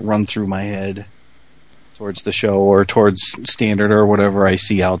ramblings that run through my head towards the show or towards standard or whatever I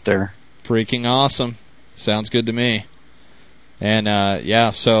see out there. Freaking awesome. Sounds good to me. And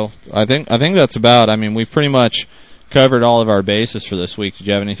so I think that's about. I mean, we've pretty much covered all of our bases for this week. Did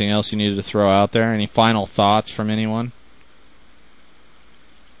you have anything else you needed to throw out there? Any final thoughts from anyone?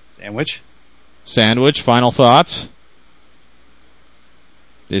 Sandwich, final thoughts?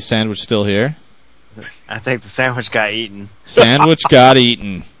 Is Sandwich still here? I think the sandwich got eaten. Sandwich got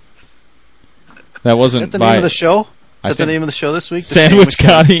eaten. That wasn't Is that the name of the show? Is that the name of the show this week? Sandwich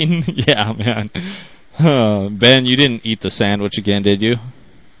got eaten? Yeah, man. Ben, you didn't eat the sandwich again, did you?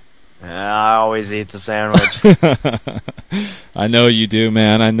 I always eat the sandwich. I know you do,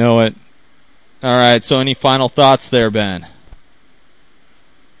 man. I know it. All right, so any final thoughts there, Ben?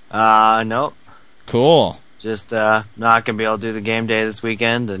 Nope. Cool. Just not gonna be able to do the game day this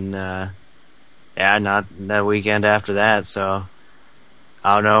weekend, and not that weekend after that. So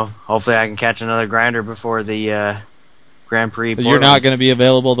I don't know. Hopefully, I can catch another grinder before the Grand Prix. But you're not going to be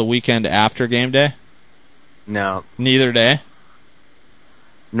available the weekend after game day? No. Neither day?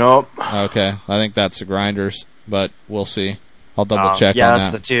 Nope. Okay, I think that's the grinders, but we'll see. I'll double check on that. Yeah,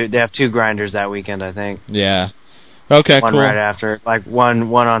 that's the two. They have two grinders that weekend, I think. Yeah. Okay, one cool. right after, like one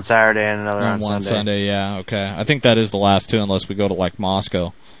on Saturday and another on one Sunday. Sunday, yeah. Okay, I think that is the last two, unless we go to like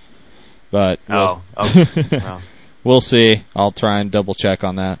Moscow. But we'll see. I'll try and double check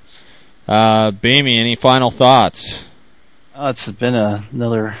on that. Beamy, any final thoughts? It's been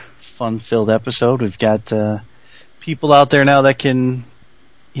another fun-filled episode. We've got people out there now that can,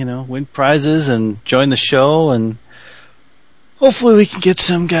 win prizes and join the show, and hopefully we can get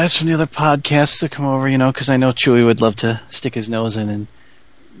some guys from the other podcasts to come over, because I know Chewy would love to stick his nose in and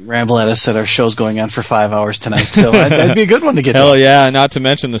ramble at us that our show's going on for 5 hours tonight. So that'd be a good one to get. Hell yeah! Not to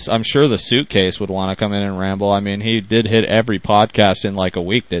mention this, I'm sure the Suitcase would want to come in and ramble. I mean, he did hit every podcast in like a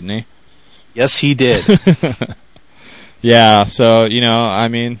week, didn't he? Yes, he did. Yeah. So I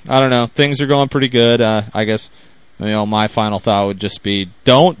mean, I don't know. Things are going pretty good. I guess my final thought would just be,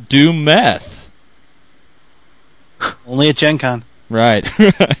 don't do meth. Only at Gen Con. Right.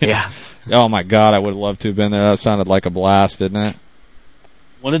 Yeah. Oh my God, I would love to have been there. That sounded like a blast, didn't it?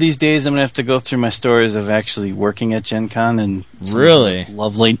 One of these days, I'm gonna have to go through my stories of actually working at Gen Con and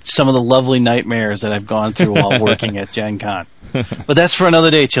some of the lovely nightmares that I've gone through while working at Gen Con. But that's for another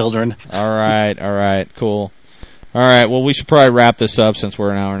day, children. All right, cool. All right, well, we should probably wrap this up since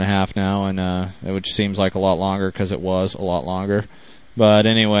we're an hour and a half now, and which seems like a lot longer because it was a lot longer. But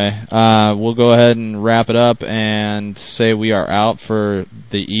anyway, we'll go ahead and wrap it up and say we are out for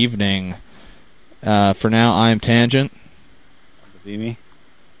the evening. For now, I'm Tangent. Beamy.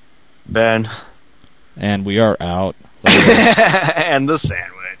 Ben. And we are out. And the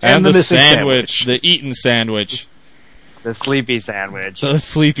sandwich. And the sandwich. The eaten sandwich. The sleepy sandwich. The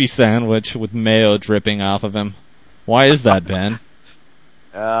sleepy sandwich with mayo dripping off of him. Why is that, Ben?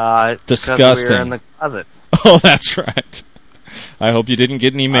 Disgusting. We were in the closet. Oh, that's right. I hope you didn't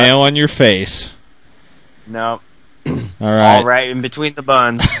get any mayo on your face. No. All right. All right, in between the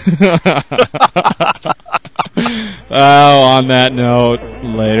buns. Oh, on that note,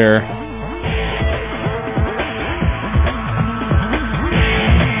 later.